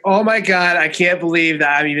 It's like, oh my God, I can't believe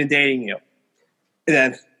that I'm even dating you. And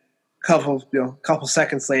then couple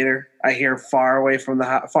seconds later, I hear far away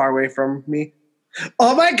from me,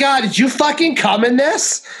 oh my God, did you fucking come in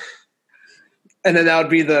this? And then that would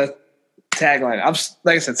be the tagline. I'm,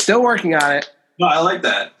 like I said, still working on it. No, I like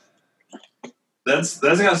that. That's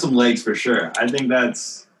got some legs for sure. I think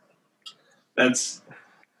that's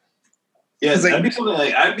yeah. That'd be something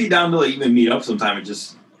like I'd be down to like even meet up sometime and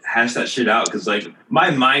just hash that shit out because like my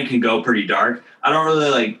mind can go pretty dark. I don't really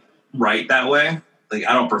like write that way. Like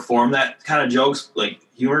I don't perform that kind of jokes like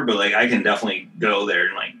humor, but like I can definitely go there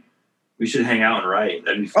and like we should hang out and write.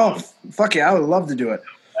 That'd be fun. Oh fuck yeah, I would love to do it.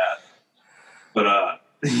 But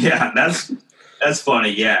yeah, that's funny.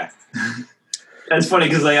 Yeah. That's funny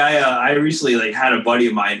because like I recently like had a buddy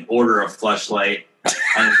of mine order a fleshlight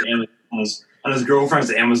on his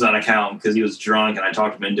girlfriend's Amazon account because he was drunk and I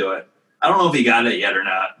talked him into it. I don't know if he got it yet or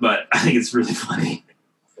not, but I think it's really funny.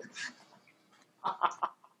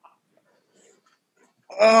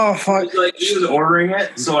 Oh fuck! Like he was ordering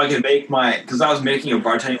it so I could make because I was making a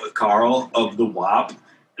bartending with Carl of the WAP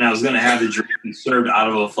and I was going to have the drink served out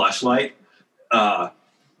of a fleshlight,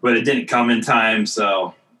 but it didn't come in time,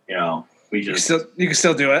 so we just you can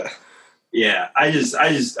still do it. Yeah, I just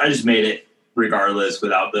made it regardless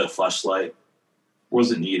without the fleshlight.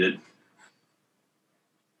 Wasn't needed.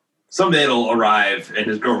 Someday it'll arrive and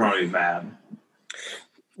his girlfriend will be mad.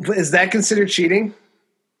 Is that considered cheating?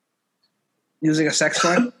 Using a sex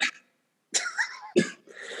toy?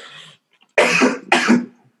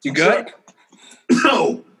 You good?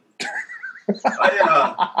 No.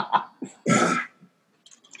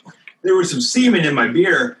 There was some semen in my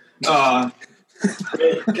beer. Catch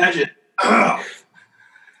it. I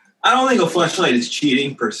don't think a fleshlight is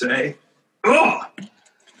cheating per se. Oh,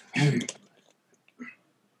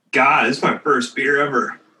 God, this is my first beer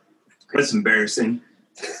ever. That's embarrassing.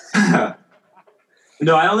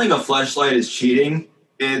 No, I don't think a fleshlight is cheating.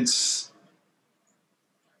 It's,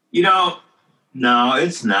 no,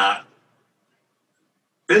 it's not.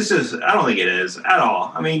 It's just, I don't think it is at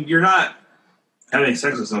all. I mean, you're not having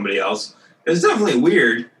sex with somebody else. It's definitely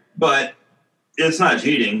weird, but it's not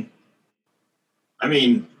cheating. I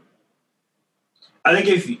mean, I think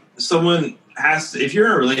if you're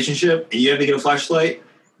in a relationship and you have to get a fleshlight,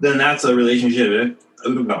 then that's a relationship.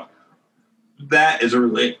 That is a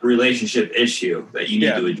relationship issue that you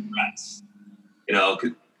need to address.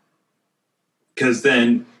 Because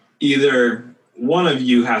then either one of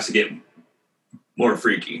you has to get more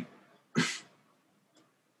freaky.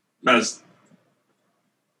 That's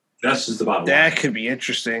just the bottom line. That could be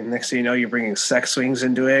interesting. Next thing you know, you're bringing sex swings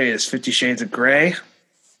into it. It's 50 Shades of Grey.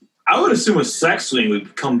 I would assume a sex swing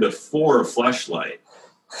would come before a fleshlight.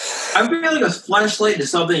 I feel like a fleshlight is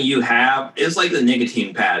something you have. It's like the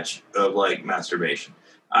nicotine patch of like masturbation.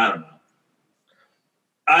 I don't know.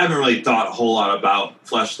 I haven't really thought a whole lot about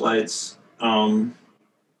fleshlights.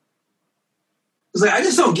 It's like I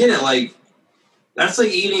just don't get it. Like that's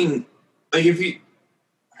like eating. Like if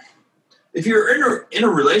you're in a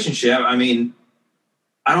relationship, I mean,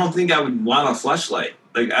 I don't think I would want a fleshlight.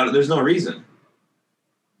 Like there's no reason.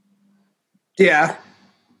 Yeah.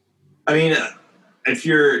 I mean, if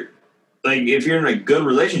you're in a good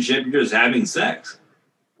relationship, you're just having sex.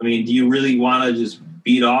 I mean, do you really want to just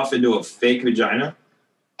beat off into a fake vagina?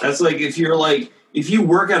 That's like if you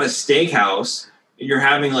work at a steakhouse and you're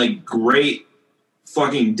having like great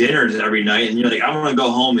fucking dinners every night and you're like, I want to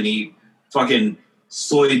go home and eat fucking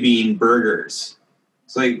soybean burgers.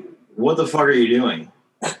 It's like, what the fuck are you doing?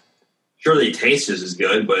 Sure, they taste just as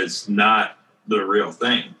good, but it's not the real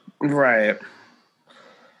thing. Right.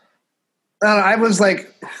 I was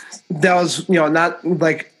like, that was, not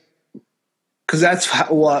like, because that's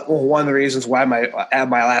one of the reasons why my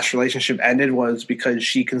last relationship ended was because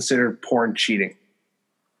she considered porn cheating.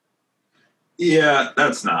 Yeah,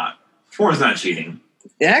 that's not. Porn's not cheating.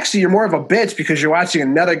 Actually, you're more of a bitch because you're watching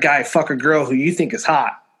another guy fuck a girl who you think is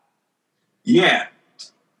hot. Yeah.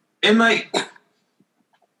 And like,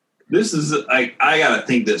 this is like, I gotta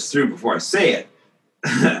think this through before I say it.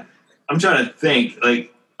 I'm trying to think,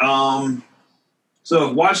 like, so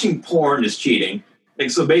if watching porn is cheating,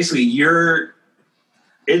 like, so basically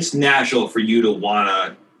it's natural for you to want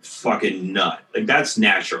to fucking nut. Like, that's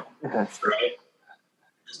natural, right?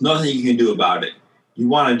 There's nothing you can do about it. You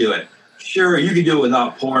want to do it. Sure, you can do it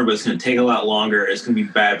without porn, but it's going to take a lot longer. It's going to be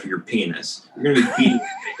bad for your penis. You're going to be beating your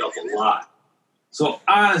dick up a lot. So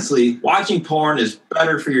honestly, watching porn is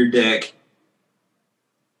better for your dick,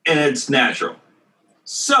 and it's natural.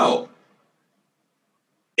 So,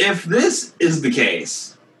 if this is the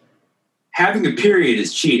case, having a period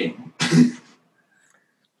is cheating.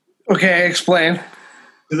 Okay, explain.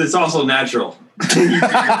 Because it's also natural.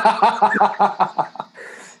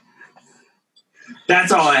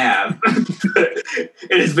 That's all I have. It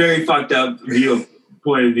is very fucked up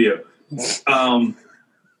point of view.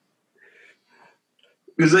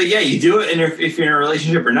 Because yeah, you do it, and if you're in a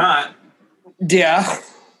relationship or not. Yeah.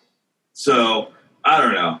 So I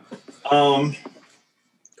don't know.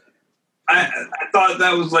 I thought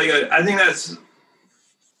that was like I think that's.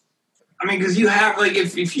 I mean, because you have like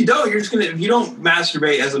if you don't, if you don't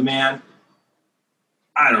masturbate as a man.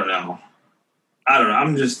 I don't know.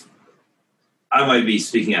 I might be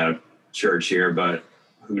speaking out of church here, but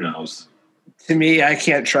who knows? To me, I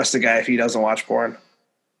can't trust a guy if he doesn't watch porn.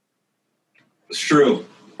 It's true.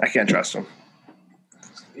 I can't trust him.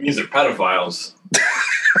 These are pedophiles.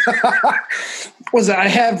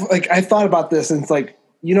 I thought about this, and it's like,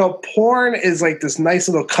 porn is like this nice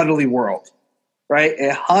little cuddly world, right?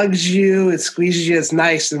 It hugs you, it squeezes you, it's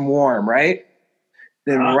nice and warm, right?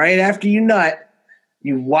 Then right after you nut,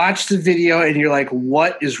 you watch the video and you're like,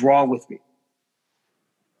 what is wrong with me?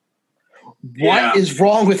 What is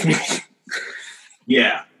wrong with me?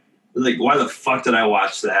 Yeah. Like, why the fuck did I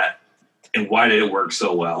watch that? And why did it work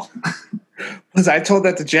so well? Because I told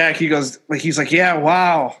that to Jack. He's like, yeah,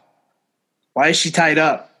 wow. Why is she tied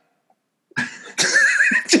up?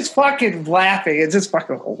 Just fucking laughing. It's just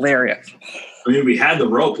fucking hilarious. I mean, we had the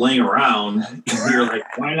rope laying around. And we were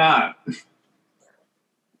like, why not?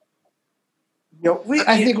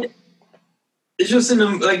 I think it's just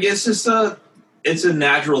it's a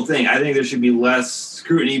natural thing. I think there should be less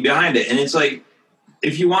scrutiny behind it. And it's like,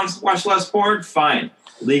 if you want to watch less porn, fine.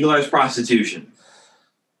 Legalize prostitution.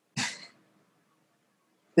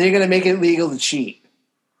 They're going to make it legal to cheat.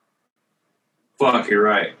 Fuck, you're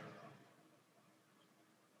right.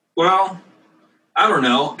 Well, I don't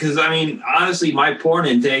know. Because, I mean, honestly, my porn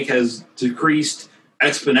intake has decreased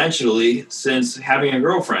exponentially since having a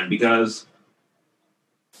girlfriend because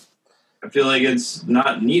I feel like it's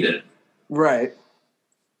not needed. Right.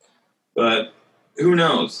 But who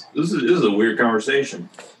knows? This is a weird conversation.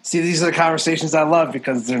 See, these are the conversations I love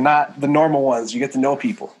because they're not the normal ones. You get to know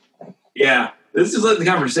people. Yeah. This is like the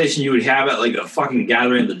conversation you would have at like a fucking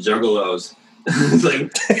gathering of the Juggalos. It's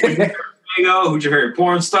like, who's your favorite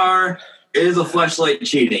porn star? Is a fleshlight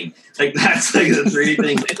cheating? Like, that's like the three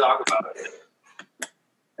things they talk about.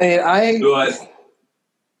 And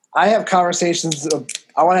I have conversations.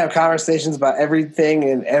 I want to have conversations about everything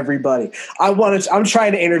and everybody. I'm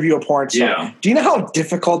trying to interview a porn star. Yeah. Do you know how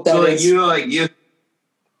difficult that is?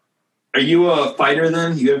 Are you a fighter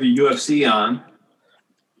then? You have your UFC on?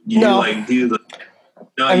 No. You're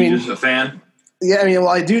just a fan? Yeah, I mean,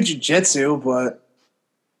 I do jiu-jitsu, but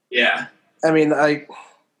yeah. I mean, I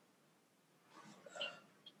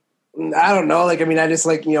don't know. I just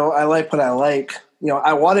I like what I like.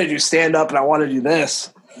 I want to do stand-up and I want to do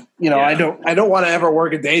this. I don't want to ever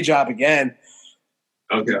work a day job again.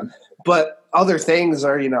 Okay. But other things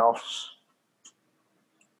are,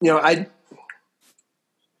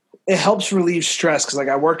 it helps relieve stress because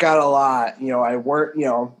I work out a lot.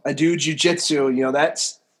 I do jiu-jitsu.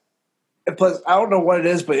 Plus I don't know what it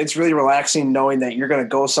is, but it's really relaxing knowing that you're going to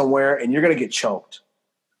go somewhere and you're going to get choked.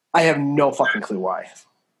 I have no fucking clue why.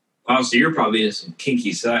 Oh, so you're probably into some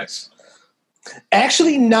kinky sex.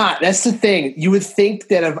 Actually not. That's the thing. You would think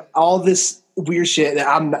that of all this weird shit that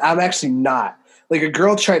I'm actually not. Like a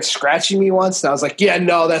girl tried scratching me once and I was like, yeah,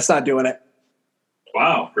 no, that's not doing it.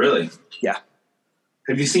 Wow, really? Yeah.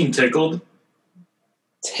 Have you seen Tickled?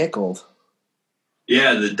 Tickled?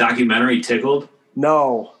 Yeah, the documentary Tickled.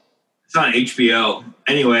 No. It's on HBO.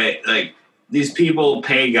 Anyway, these people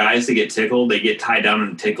pay guys to get tickled. They get tied down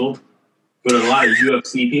and tickled. But a lot of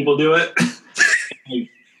UFC people do it.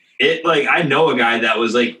 I know a guy that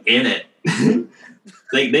was in it.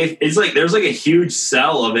 There's a huge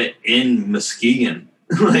cell of it in Muskegon.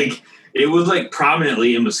 It was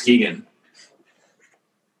prominently in Muskegon.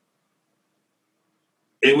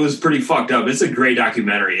 It was pretty fucked up. It's a great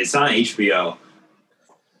documentary. It's on HBO.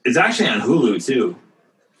 It's actually on Hulu too.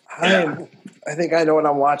 I think I know what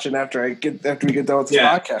I'm watching after we get done with this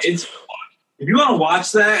podcast. If you want to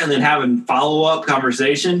watch that and then have a follow-up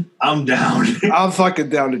conversation, I'm down. I'm fucking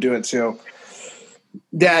down to do it too.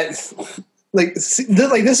 This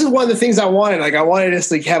is one of the things I wanted. I wanted us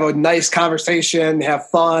to have a nice conversation, have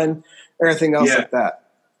fun, everything else like that.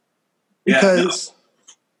 Because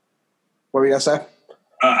what were you gonna say?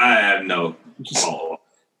 I have no follow up.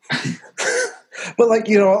 But like,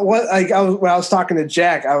 you know, when I was talking to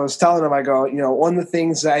Jack, I was telling him, I go, you know, one of the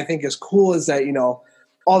things that I think is cool is that, you know,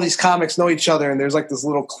 all these comics know each other, and there's like this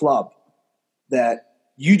little club that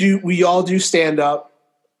we all do stand up,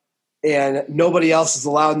 and nobody else is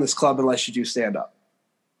allowed in this club unless you do stand up.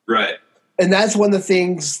 Right. And that's one of the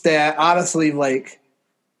things that honestly, like,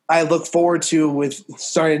 I look forward to with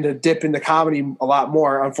starting to dip into comedy a lot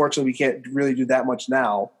more. Unfortunately, we can't really do that much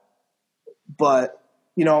now. But,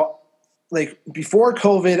 you know, like before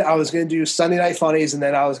COVID, I was going to do Sunday Night Funnies, and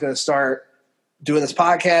then I was going to start doing this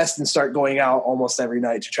podcast and start going out almost every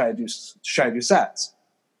night to try to do sets,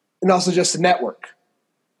 and also just to network.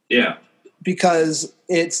 Yeah, because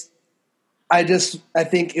I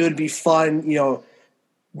think it would be fun, you know,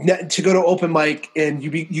 to go to open mic, and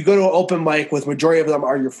you go to an open mic with majority of them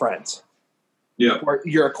are your friends, or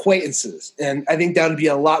your acquaintances, and I think that would be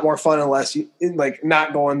a lot more fun unless you like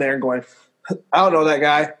not going there and going, I don't know that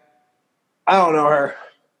guy, I don't know her,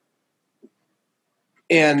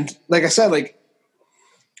 and like I said, like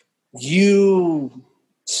you,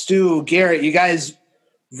 Stu, Garrett, you guys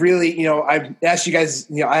really, you know, I've asked you guys,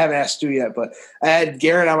 you know, I haven't asked Stu yet, but I had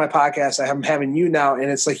Garrett on my podcast. I'm having you now, and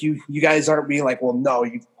it's like you guys aren't being like, well, no,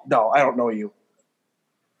 I don't know you,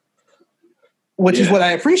 which is what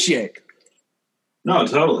I appreciate. No,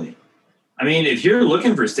 totally. I mean, if you're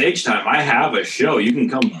looking for stage time, I have a show you can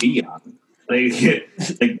come be on. Like there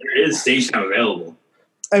is stage time available.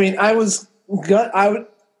 I mean, I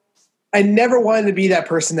never wanted to be that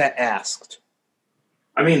person that asked.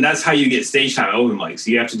 I mean, that's how you get stage time open mics.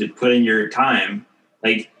 You have to just put in your time.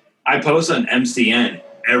 Like, I post on MCN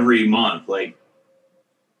every month. Like,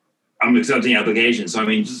 I'm accepting applications. So, I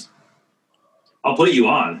mean, I'll put you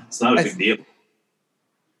on. It's not a big deal.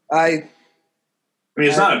 I mean,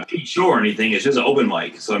 it's not a peak show or anything. It's just an open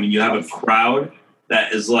mic. So, I mean, you have a crowd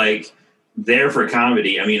that is, like, there for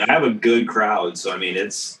comedy. I mean, I have a good crowd. So, I mean,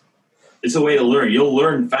 it's a way to learn. You'll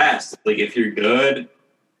learn fast. Like, if you're good,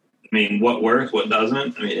 I mean, what works, what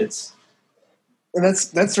doesn't. I mean, and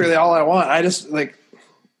that's really all I want. I just I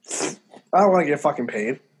don't want to get fucking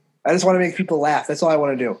paid. I just want to make people laugh. That's all I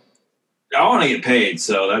want to do. I want to get paid,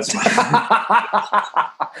 so that's my.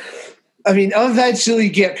 I mean, I'll eventually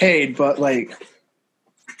get paid, but like,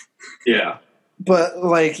 yeah. But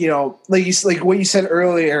like, you know, like what you said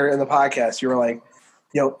earlier in the podcast, you were like,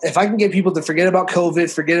 you know, if I can get people to forget about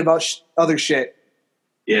COVID, forget about other shit.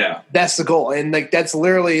 Yeah, that's the goal, and like that's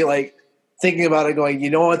literally like thinking about it, going,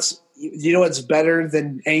 you know what's better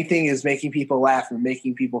than anything is making people laugh and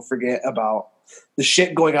making people forget about the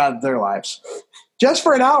shit going on in their lives, just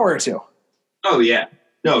for an hour or two. Oh yeah,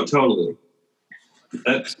 no, totally.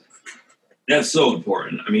 That's so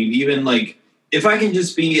important. I mean, even like if I can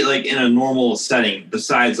just be like in a normal setting,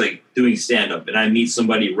 besides like doing stand up, and I meet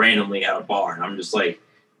somebody randomly at a bar, and I'm just like,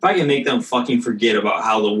 if I can make them fucking forget about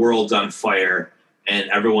how the world's on fire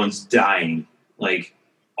and everyone's dying, like,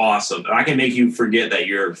 awesome. I can make you forget that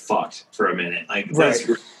you're fucked for a minute. Like, that's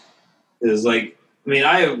great. It's like, I mean,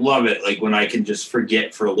 I love it, like, when I can just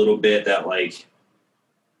forget for a little bit that, like,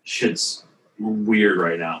 shit's weird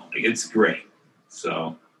right now. Like, it's great.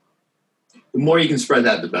 So, the more you can spread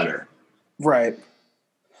that, the better. Right.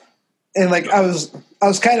 And, like, I was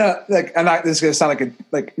kind of, like, this is going to sound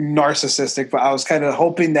like narcissistic, but I was kind of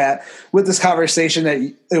hoping that with this conversation that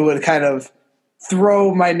it would kind of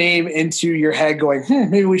throw my name into your head going,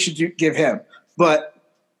 maybe we should give him. But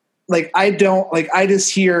like, I don't, like, I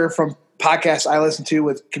just hear from podcasts I listen to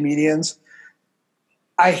with comedians.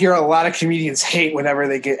 I hear a lot of comedians hate whenever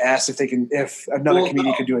they get asked if another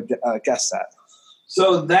comedian could do a guest set.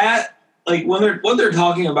 So that, like, what they're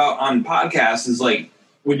talking about on podcasts is like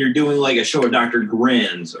when you're doing like a show with Dr.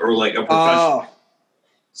 Grins or like a professional.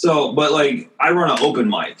 So, but like I run an open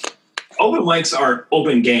mic. Open mics are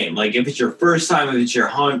open game. Like if it's your first time, if it's your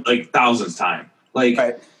thousandth time,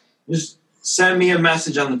 like just send me a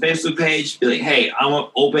message on the Facebook page. Be like, hey, I'm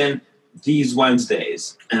open these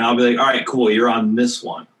Wednesdays, and I'll be like, all right, cool, you're on this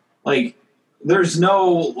one. Like, there's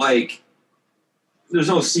no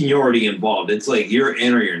seniority involved. It's like you're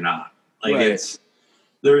in or you're not. Like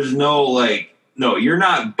there's no like, no, you're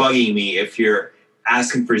not bugging me if you're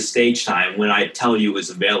asking for stage time when I tell you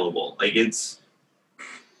it's available. Like it's.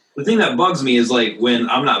 The thing that bugs me is like when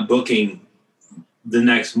I'm not booking the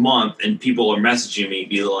next month and people are messaging me,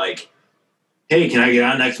 be like, hey, can I get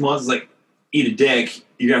on next month? It's like, eat a dick.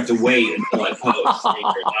 You have to wait until I post.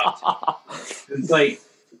 It's like,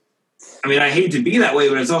 I mean, I hate to be that way,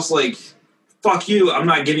 but it's also like, fuck you. I'm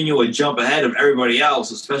not giving you a jump ahead of everybody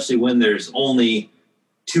else, especially when there's only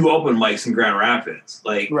 2 open mics in Grand Rapids.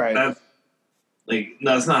 Like, Like,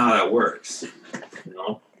 no, that's not how that works. You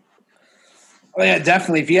know? Oh yeah,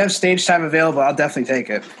 definitely. If you have stage time available, I'll definitely take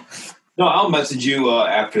it. No, I'll message you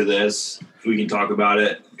after this. We can talk about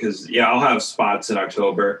it because I'll have spots in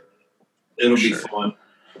October. It'll be fun.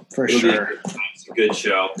 For It'll sure. It's a good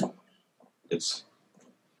show. It's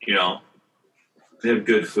they have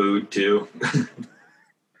good food too.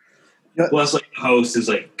 Plus, like the host is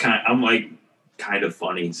like kind of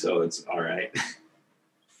funny, so it's all right.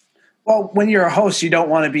 Well, when you're a host, you don't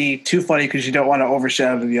want to be too funny because you don't want to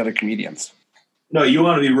overshadow the other comedians. No, you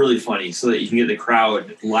want to be really funny so that you can get the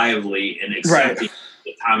crowd lively and accepting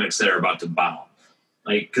the comics that are about to bomb.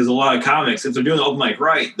 Like, because a lot of comics, if they're doing the open mic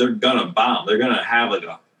right, they're gonna bomb. They're gonna have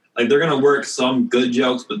they're gonna work some good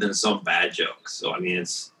jokes, but then some bad jokes. So I mean,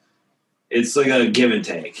 it's like a give and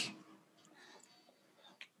take.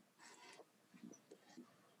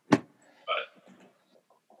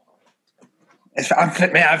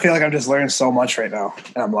 Man, I feel like I'm just learning so much right now,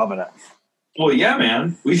 and I'm loving it. Well, yeah,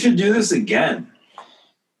 man, we should do this again.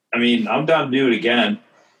 I mean, I'm down to do it again.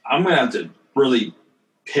 I'm gonna have to really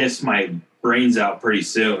piss my brains out pretty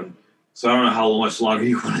soon. So I don't know how much longer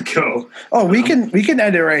you want to go. Oh, we can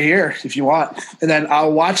end it right here if you want, and then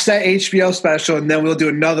I'll watch that HBO special, and then we'll do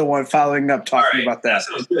another one following up talking about that. That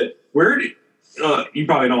sounds good. Where do you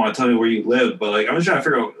probably don't want to tell me where you live, but like I'm just trying to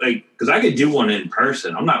figure out because I could do one in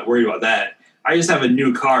person. I'm not worried about that. I just have a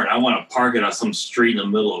new car and I want to park it on some street in the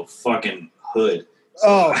middle of fucking hood.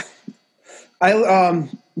 So park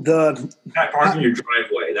in your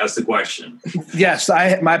driveway. That's the question. Yes,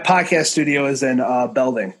 my podcast studio is in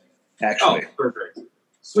Belding, actually. Oh, perfect.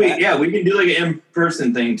 Sweet. Yeah, we can do like an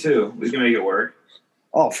in-person thing too. We can make it work.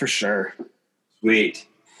 Oh, for sure. Sweet.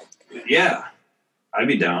 Yeah, I'd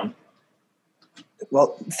be down.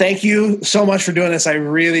 Well, thank you so much for doing this. I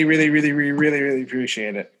really, really, really, really, really, really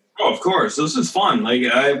appreciate it. Oh, of course. This is fun. Like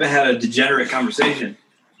I've had a degenerate conversation.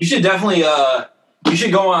 You should definitely you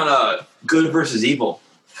should go on Good versus Evil.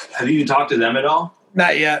 Have you talked to them at all?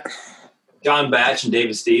 Not yet. John Batch and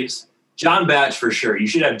David Steves. John Batch for sure. You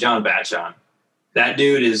should have John Batch on. That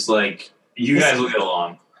dude is like you guys will get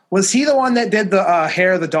along. Was he the one that did the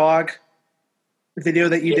hair of the dog video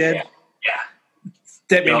that you did? Yeah.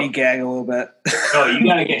 That made me gag a little bit. No, you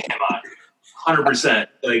gotta get him on. 100%.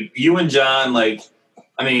 Like you and John, like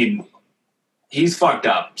I mean, he's fucked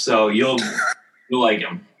up, so you'll like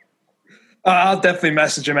him. I'll definitely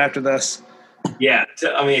message him after this. Yeah,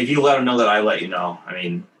 I mean, if you let him know that I let you know, I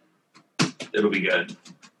mean, it'll be good.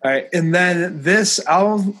 All right, and then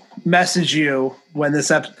I'll message you when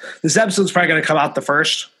this episode's probably going to come out the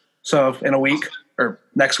first, so in a week or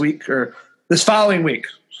next week or this following week.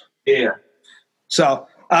 Yeah. So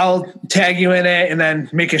I'll tag you in it and then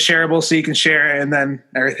make it shareable so you can share it and then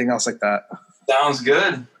everything else like that. Sounds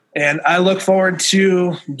good. And I look forward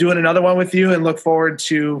to doing another one with you and look forward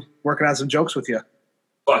to working on some jokes with you.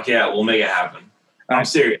 Fuck yeah, we'll make it happen. I'm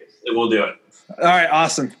serious. We'll do it. All right,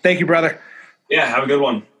 awesome. Thank you, brother. Yeah, have a good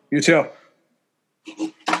one. You too.